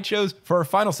what I chose for our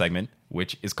final segment,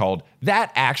 which is called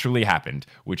That Actually Happened,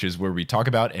 which is where we talk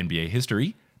about NBA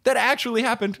history that actually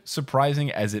happened,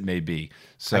 surprising as it may be.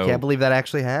 So I can't believe that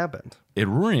actually happened. It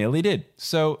really did.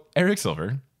 So, Eric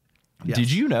Silver, Yes.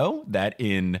 Did you know that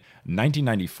in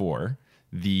 1994,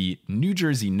 the New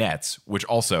Jersey Nets, which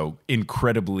also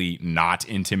incredibly not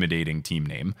intimidating team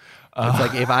name. It's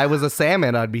like if I was a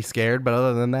salmon, I'd be scared. But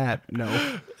other than that,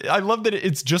 no. I love that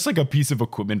it's just like a piece of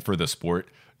equipment for the sport.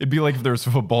 It'd be like if there was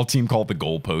a football team called the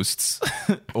goalposts,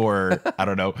 or I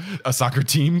don't know, a soccer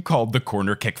team called the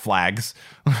corner kick flags.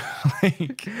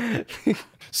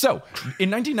 So in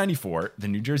 1994, the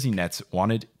New Jersey Nets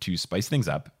wanted to spice things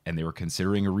up, and they were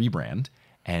considering a rebrand,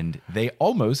 and they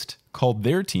almost called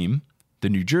their team the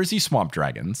New Jersey Swamp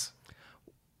Dragons.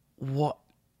 What?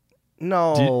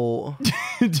 No.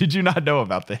 Did you not know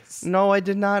about this? No, I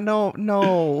did not know.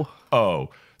 No. Oh,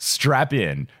 strap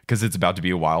in, because it's about to be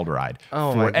a wild ride.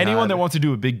 Oh, my for anyone God. that wants to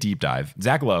do a big deep dive,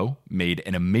 Zach Lowe made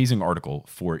an amazing article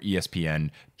for ESPN.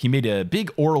 He made a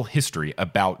big oral history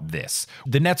about this.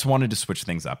 The Nets wanted to switch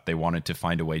things up. They wanted to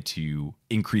find a way to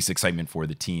increase excitement for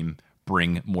the team,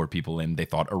 bring more people in. They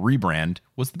thought a rebrand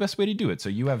was the best way to do it. So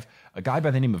you have a guy by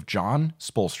the name of John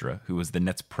Spoelstra, who was the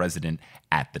Nets president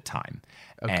at the time.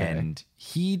 Okay. And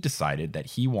he decided that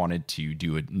he wanted to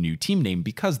do a new team name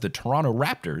because the Toronto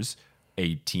Raptors,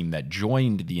 a team that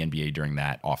joined the NBA during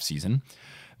that offseason,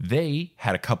 they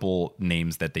had a couple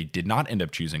names that they did not end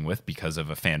up choosing with because of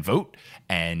a fan vote,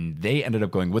 and they ended up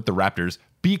going with the Raptors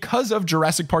because of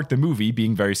Jurassic Park the movie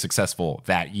being very successful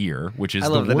that year, which is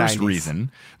the worst reason.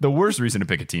 The worst reason to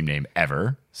pick a team name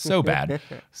ever. So bad.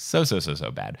 So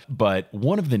bad. But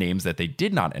one of the names that they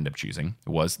did not end up choosing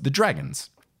was the Dragons.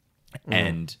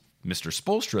 And Mr.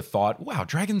 Spoelstra thought, wow,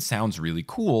 Dragons sounds really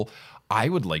cool. I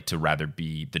would like to rather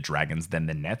be the Dragons than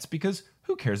the Nets, because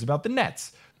who cares about the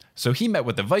Nets? So he met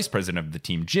with the vice president of the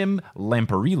team, Jim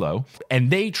Lamperillo,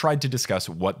 and they tried to discuss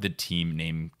what the team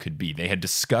name could be. They had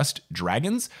discussed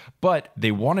Dragons, but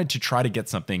they wanted to try to get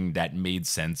something that made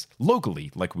sense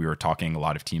locally. Like we were talking, a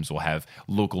lot of teams will have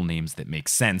local names that make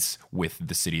sense with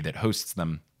the city that hosts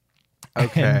them.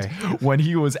 Okay. And when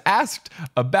he was asked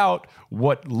about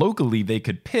what locally they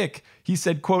could pick, he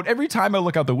said, quote, "Every time I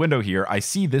look out the window here, I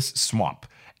see this swamp.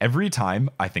 Every time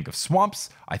I think of swamps,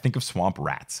 I think of swamp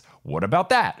rats. What about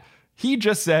that?" He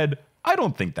just said, "I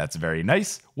don't think that's very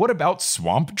nice. What about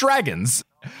swamp dragons?"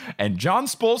 And John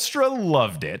Spoelstra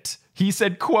loved it. He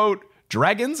said, quote,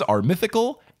 "Dragons are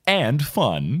mythical and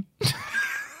fun."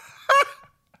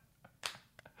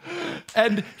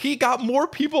 And he got more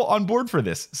people on board for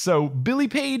this. So Billy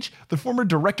Page, the former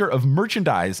director of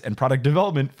merchandise and product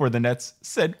development for the Nets,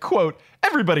 said, quote,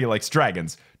 "Everybody likes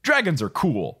dragons. Dragons are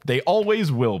cool. They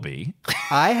always will be."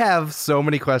 I have so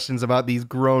many questions about these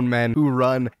grown men who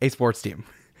run a sports team.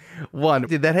 One,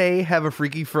 did they have a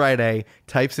Freaky Friday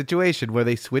type situation where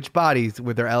they switch bodies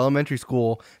with their elementary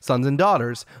school sons and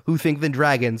daughters who think the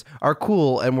dragons are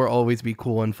cool and will always be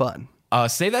cool and fun?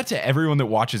 Say that to everyone that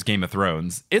watches Game of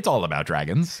Thrones. It's all about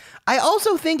dragons. I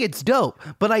also think it's dope,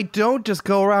 but I don't just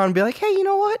go around and be like, hey, you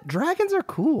know what? Dragons are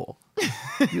cool.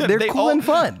 They're cool and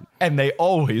fun. And they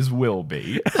always will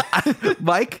be.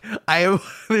 Mike,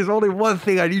 there's only one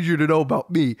thing I need you to know about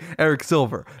me, Eric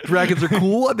Silver. Dragons are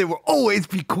cool and they will always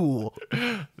be cool.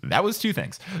 That was two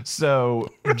things. So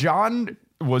John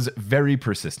was very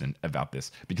persistent about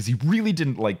this because he really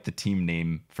didn't like the team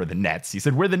name for the Nets. He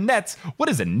said, we're the Nets. What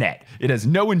is a net? It has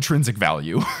no intrinsic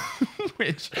value.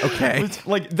 Which,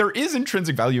 like, there is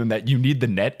intrinsic value in that you need the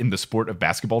net in the sport of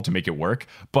basketball to make it work,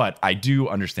 but I do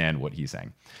understand what he's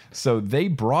saying. So they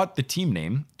brought the team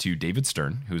name to David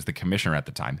Stern, who was the commissioner at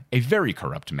the time, a very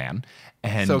corrupt man.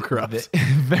 And so corrupt.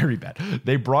 Very bad.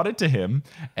 They brought it to him,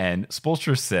 and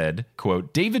Spoelstra said,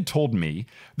 quote, David told me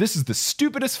this is the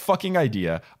stupidest fucking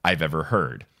idea I've ever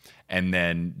heard. And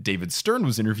then David Stern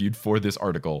was interviewed for this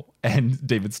article, and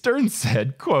David Stern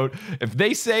said, quote, if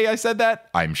they say I said that,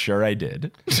 I'm sure I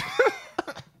did.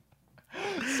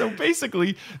 So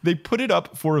basically, they put it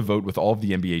up for a vote with all of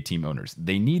the NBA team owners.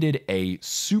 They needed a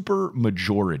super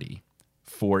majority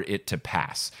for it to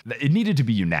pass. It needed to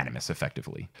be unanimous,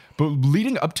 effectively. But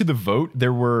leading up to the vote,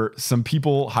 there were some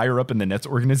people higher up in the Nets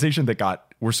organization that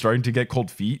were starting to get cold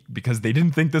feet because they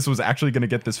didn't think this was actually going to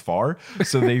get this far.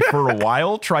 So they, for a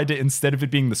while, tried to, instead of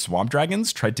it being the Swamp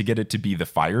Dragons, tried to get it to be the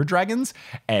Fire Dragons.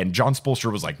 And John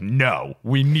Spoelstra was like, no,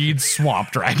 we need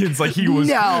Swamp Dragons. Like, he was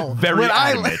very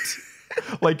adamant.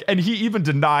 Like, and he even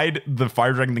denied the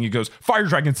Fire Dragon thing. He goes, Fire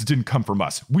Dragons didn't come from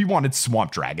us. We wanted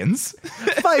Swamp Dragons.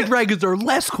 Fire Dragons are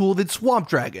less cool than Swamp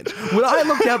Dragons. When I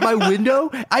looked out my window,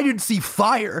 I didn't see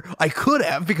fire. I could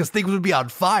have, because things would be on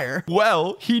fire.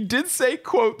 Well, he did say,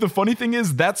 quote, the funny thing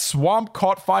is that swamp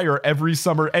caught fire every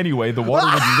summer anyway. The water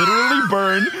would literally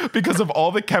burn because of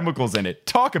all the chemicals in it.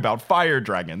 Talk about Fire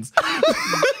Dragons.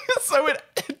 So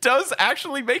it does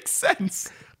actually make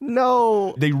sense.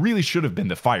 No. They really should have been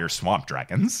the Fire Swamp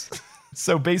Dragons.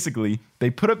 So basically,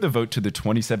 they put up the vote to the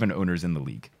 27 owners in the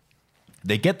league.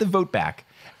 They get the vote back,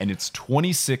 and it's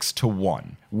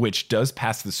 26-1, which does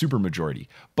pass the supermajority.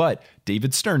 But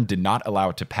David Stern did not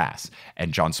allow it to pass,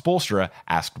 and John Spoelstra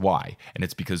asked why. And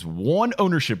it's because one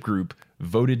ownership group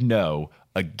voted no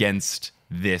against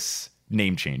this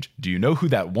name change. Do you know who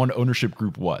that one ownership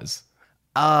group was?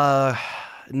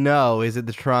 No, is it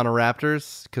the Toronto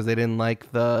Raptors? Because they didn't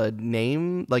like the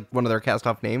name, like one of their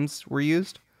cast-off names were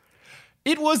used?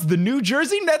 It was the New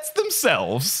Jersey Nets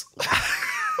themselves.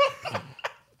 I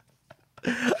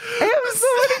have so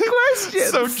many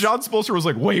questions. So John Spoelstra was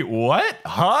like, wait, what?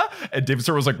 Huh? And David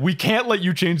Stern was like, we can't let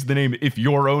you change the name if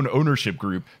your own ownership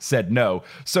group said no.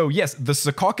 So yes, the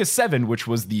Secaucus 7, which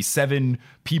was the 7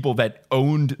 people that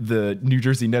owned the New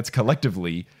Jersey Nets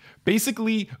collectively,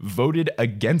 basically voted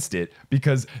against it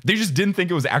because they just didn't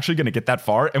think it was actually going to get that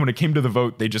far. And when it came to the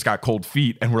vote, they just got cold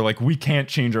feet and were like, we can't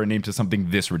change our name to something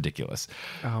this ridiculous.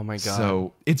 Oh my God.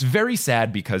 So it's very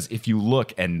sad because if you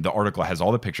look, and the article has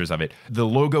all the pictures of it, the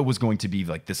logo was going to be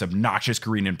like this obnoxious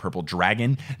green and purple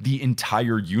dragon. The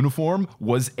entire uniform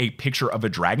was a picture of a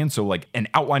dragon. So like an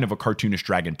outline of a cartoonish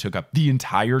dragon took up the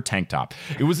entire tank top.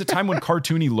 It was a time when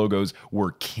cartoony logos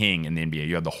were king in the NBA.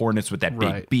 You had the Hornets with that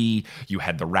big B. You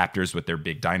had the Raptors with their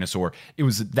big dinosaur. It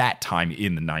was that time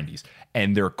in the 90s.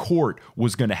 And their court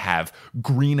was going to have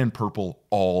green and purple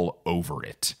all over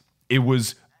it. It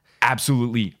was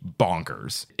absolutely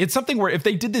bonkers. It's something where if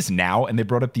they did this now and they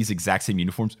brought up these exact same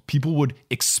uniforms, people would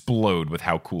explode with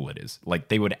how cool it is. Like,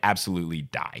 they would absolutely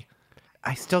die.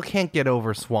 I still can't get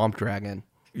over Swamp Dragon.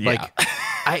 Yeah.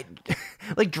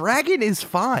 Like, Dragon is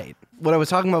fine. What I was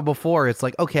talking about before, it's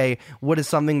like, okay, what is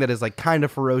something that is like kind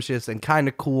of ferocious and kind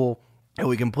of cool and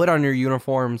we can put on your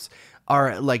uniforms?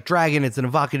 Are like dragon, it's an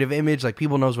evocative image, like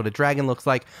people knows what a dragon looks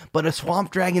like, but a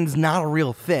swamp dragon's not a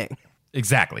real thing.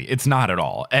 Exactly. It's not at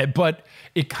all. But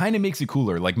it kind of makes it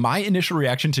cooler. Like, my initial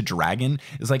reaction to dragon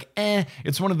is like,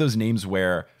 it's one of those names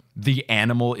where the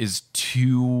animal is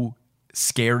too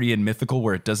scary and mythical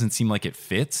where it doesn't seem like it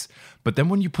fits. But then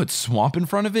when you put swamp in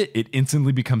front of it, it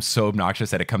instantly becomes so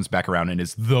obnoxious that it comes back around and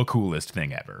is the coolest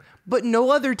thing ever. But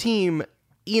no other team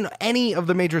in any of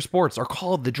the major sports are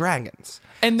called the Dragons.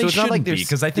 And they shouldn't be,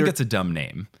 because I think it's a dumb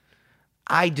name.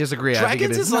 I disagree. Dragons I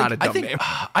think it is not a dumb name.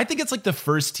 I think it's like the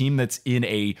first team that's in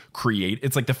a create.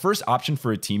 It's like the first option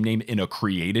for a team name in a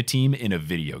create a team in a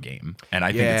video game. And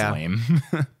I think it's lame.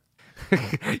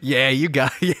 Yeah, you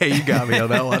got me on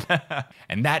that one.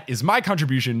 And that is my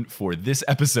contribution for this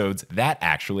episode's That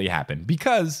Actually Happened,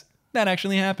 because that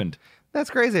actually happened. That's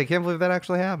crazy. I can't believe that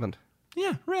actually happened.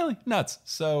 Yeah, really nuts.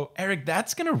 So, Eric,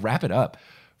 that's going to wrap it up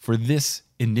for this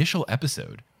initial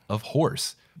episode of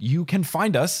Horse. You can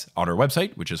find us on our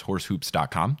website, which is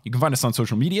horsehoops.com. You can find us on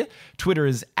social media. Twitter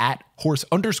is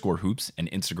 @horse_hoops,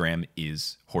 and Instagram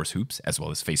is horsehoops, as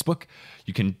well as Facebook.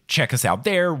 You can check us out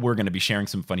there. We're going to be sharing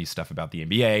some funny stuff about the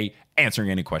NBA, answering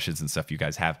any questions and stuff you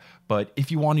guys have. But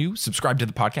if you want to subscribe to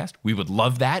the podcast, we would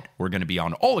love that. We're going to be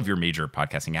on all of your major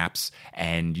podcasting apps,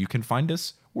 and you can find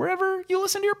us wherever you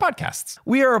listen to your podcasts.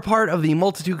 We are a part of the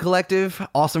Multitude Collective,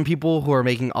 awesome people who are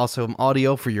making awesome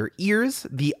audio for your ears.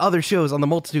 The other shows on the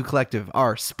Multitude Collective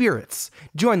are Spirits,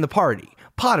 Join the Party,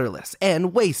 Potterless,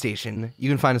 and Waystation. You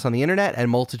can find us on the internet at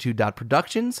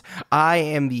multitude.productions. I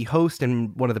am the host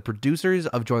and one of the producers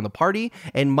of Join the Party,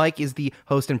 and Mike is the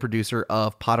host and producer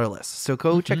of Potterless. So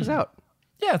go check us out.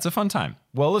 Yeah, it's a fun time.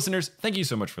 Well, listeners, thank you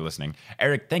so much for listening.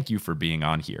 Eric, thank you for being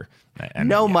on here.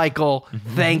 Michael,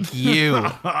 thank you.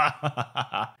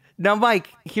 Now, Mike,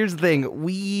 here's the thing.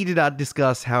 We did not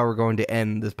discuss how we're going to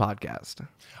end this podcast.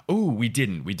 Oh, we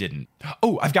didn't.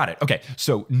 Oh, I've got it. Okay,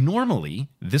 so normally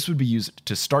this would be used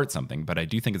to start something, but I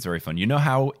do think it's very fun. You know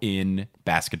how in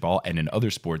basketball and in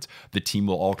other sports, the team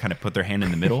will all kind of put their hand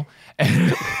in the middle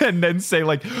and then say,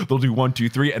 like, they'll do 1, 2,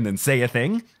 3, and then say a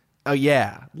thing? Oh,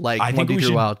 yeah. Like I think we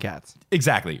should, Wildcats.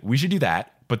 Exactly. We should do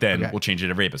that, but then we'll change it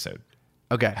every episode.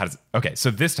 Okay. Okay, so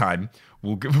this time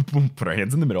we'll put our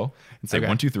hands in the middle and say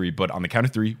 1, 2, 3, but on the count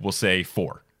of 3, we'll say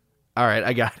 4. All right,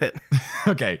 I got it.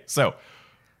 Okay, so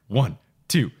 1,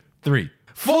 2, 3,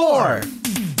 4.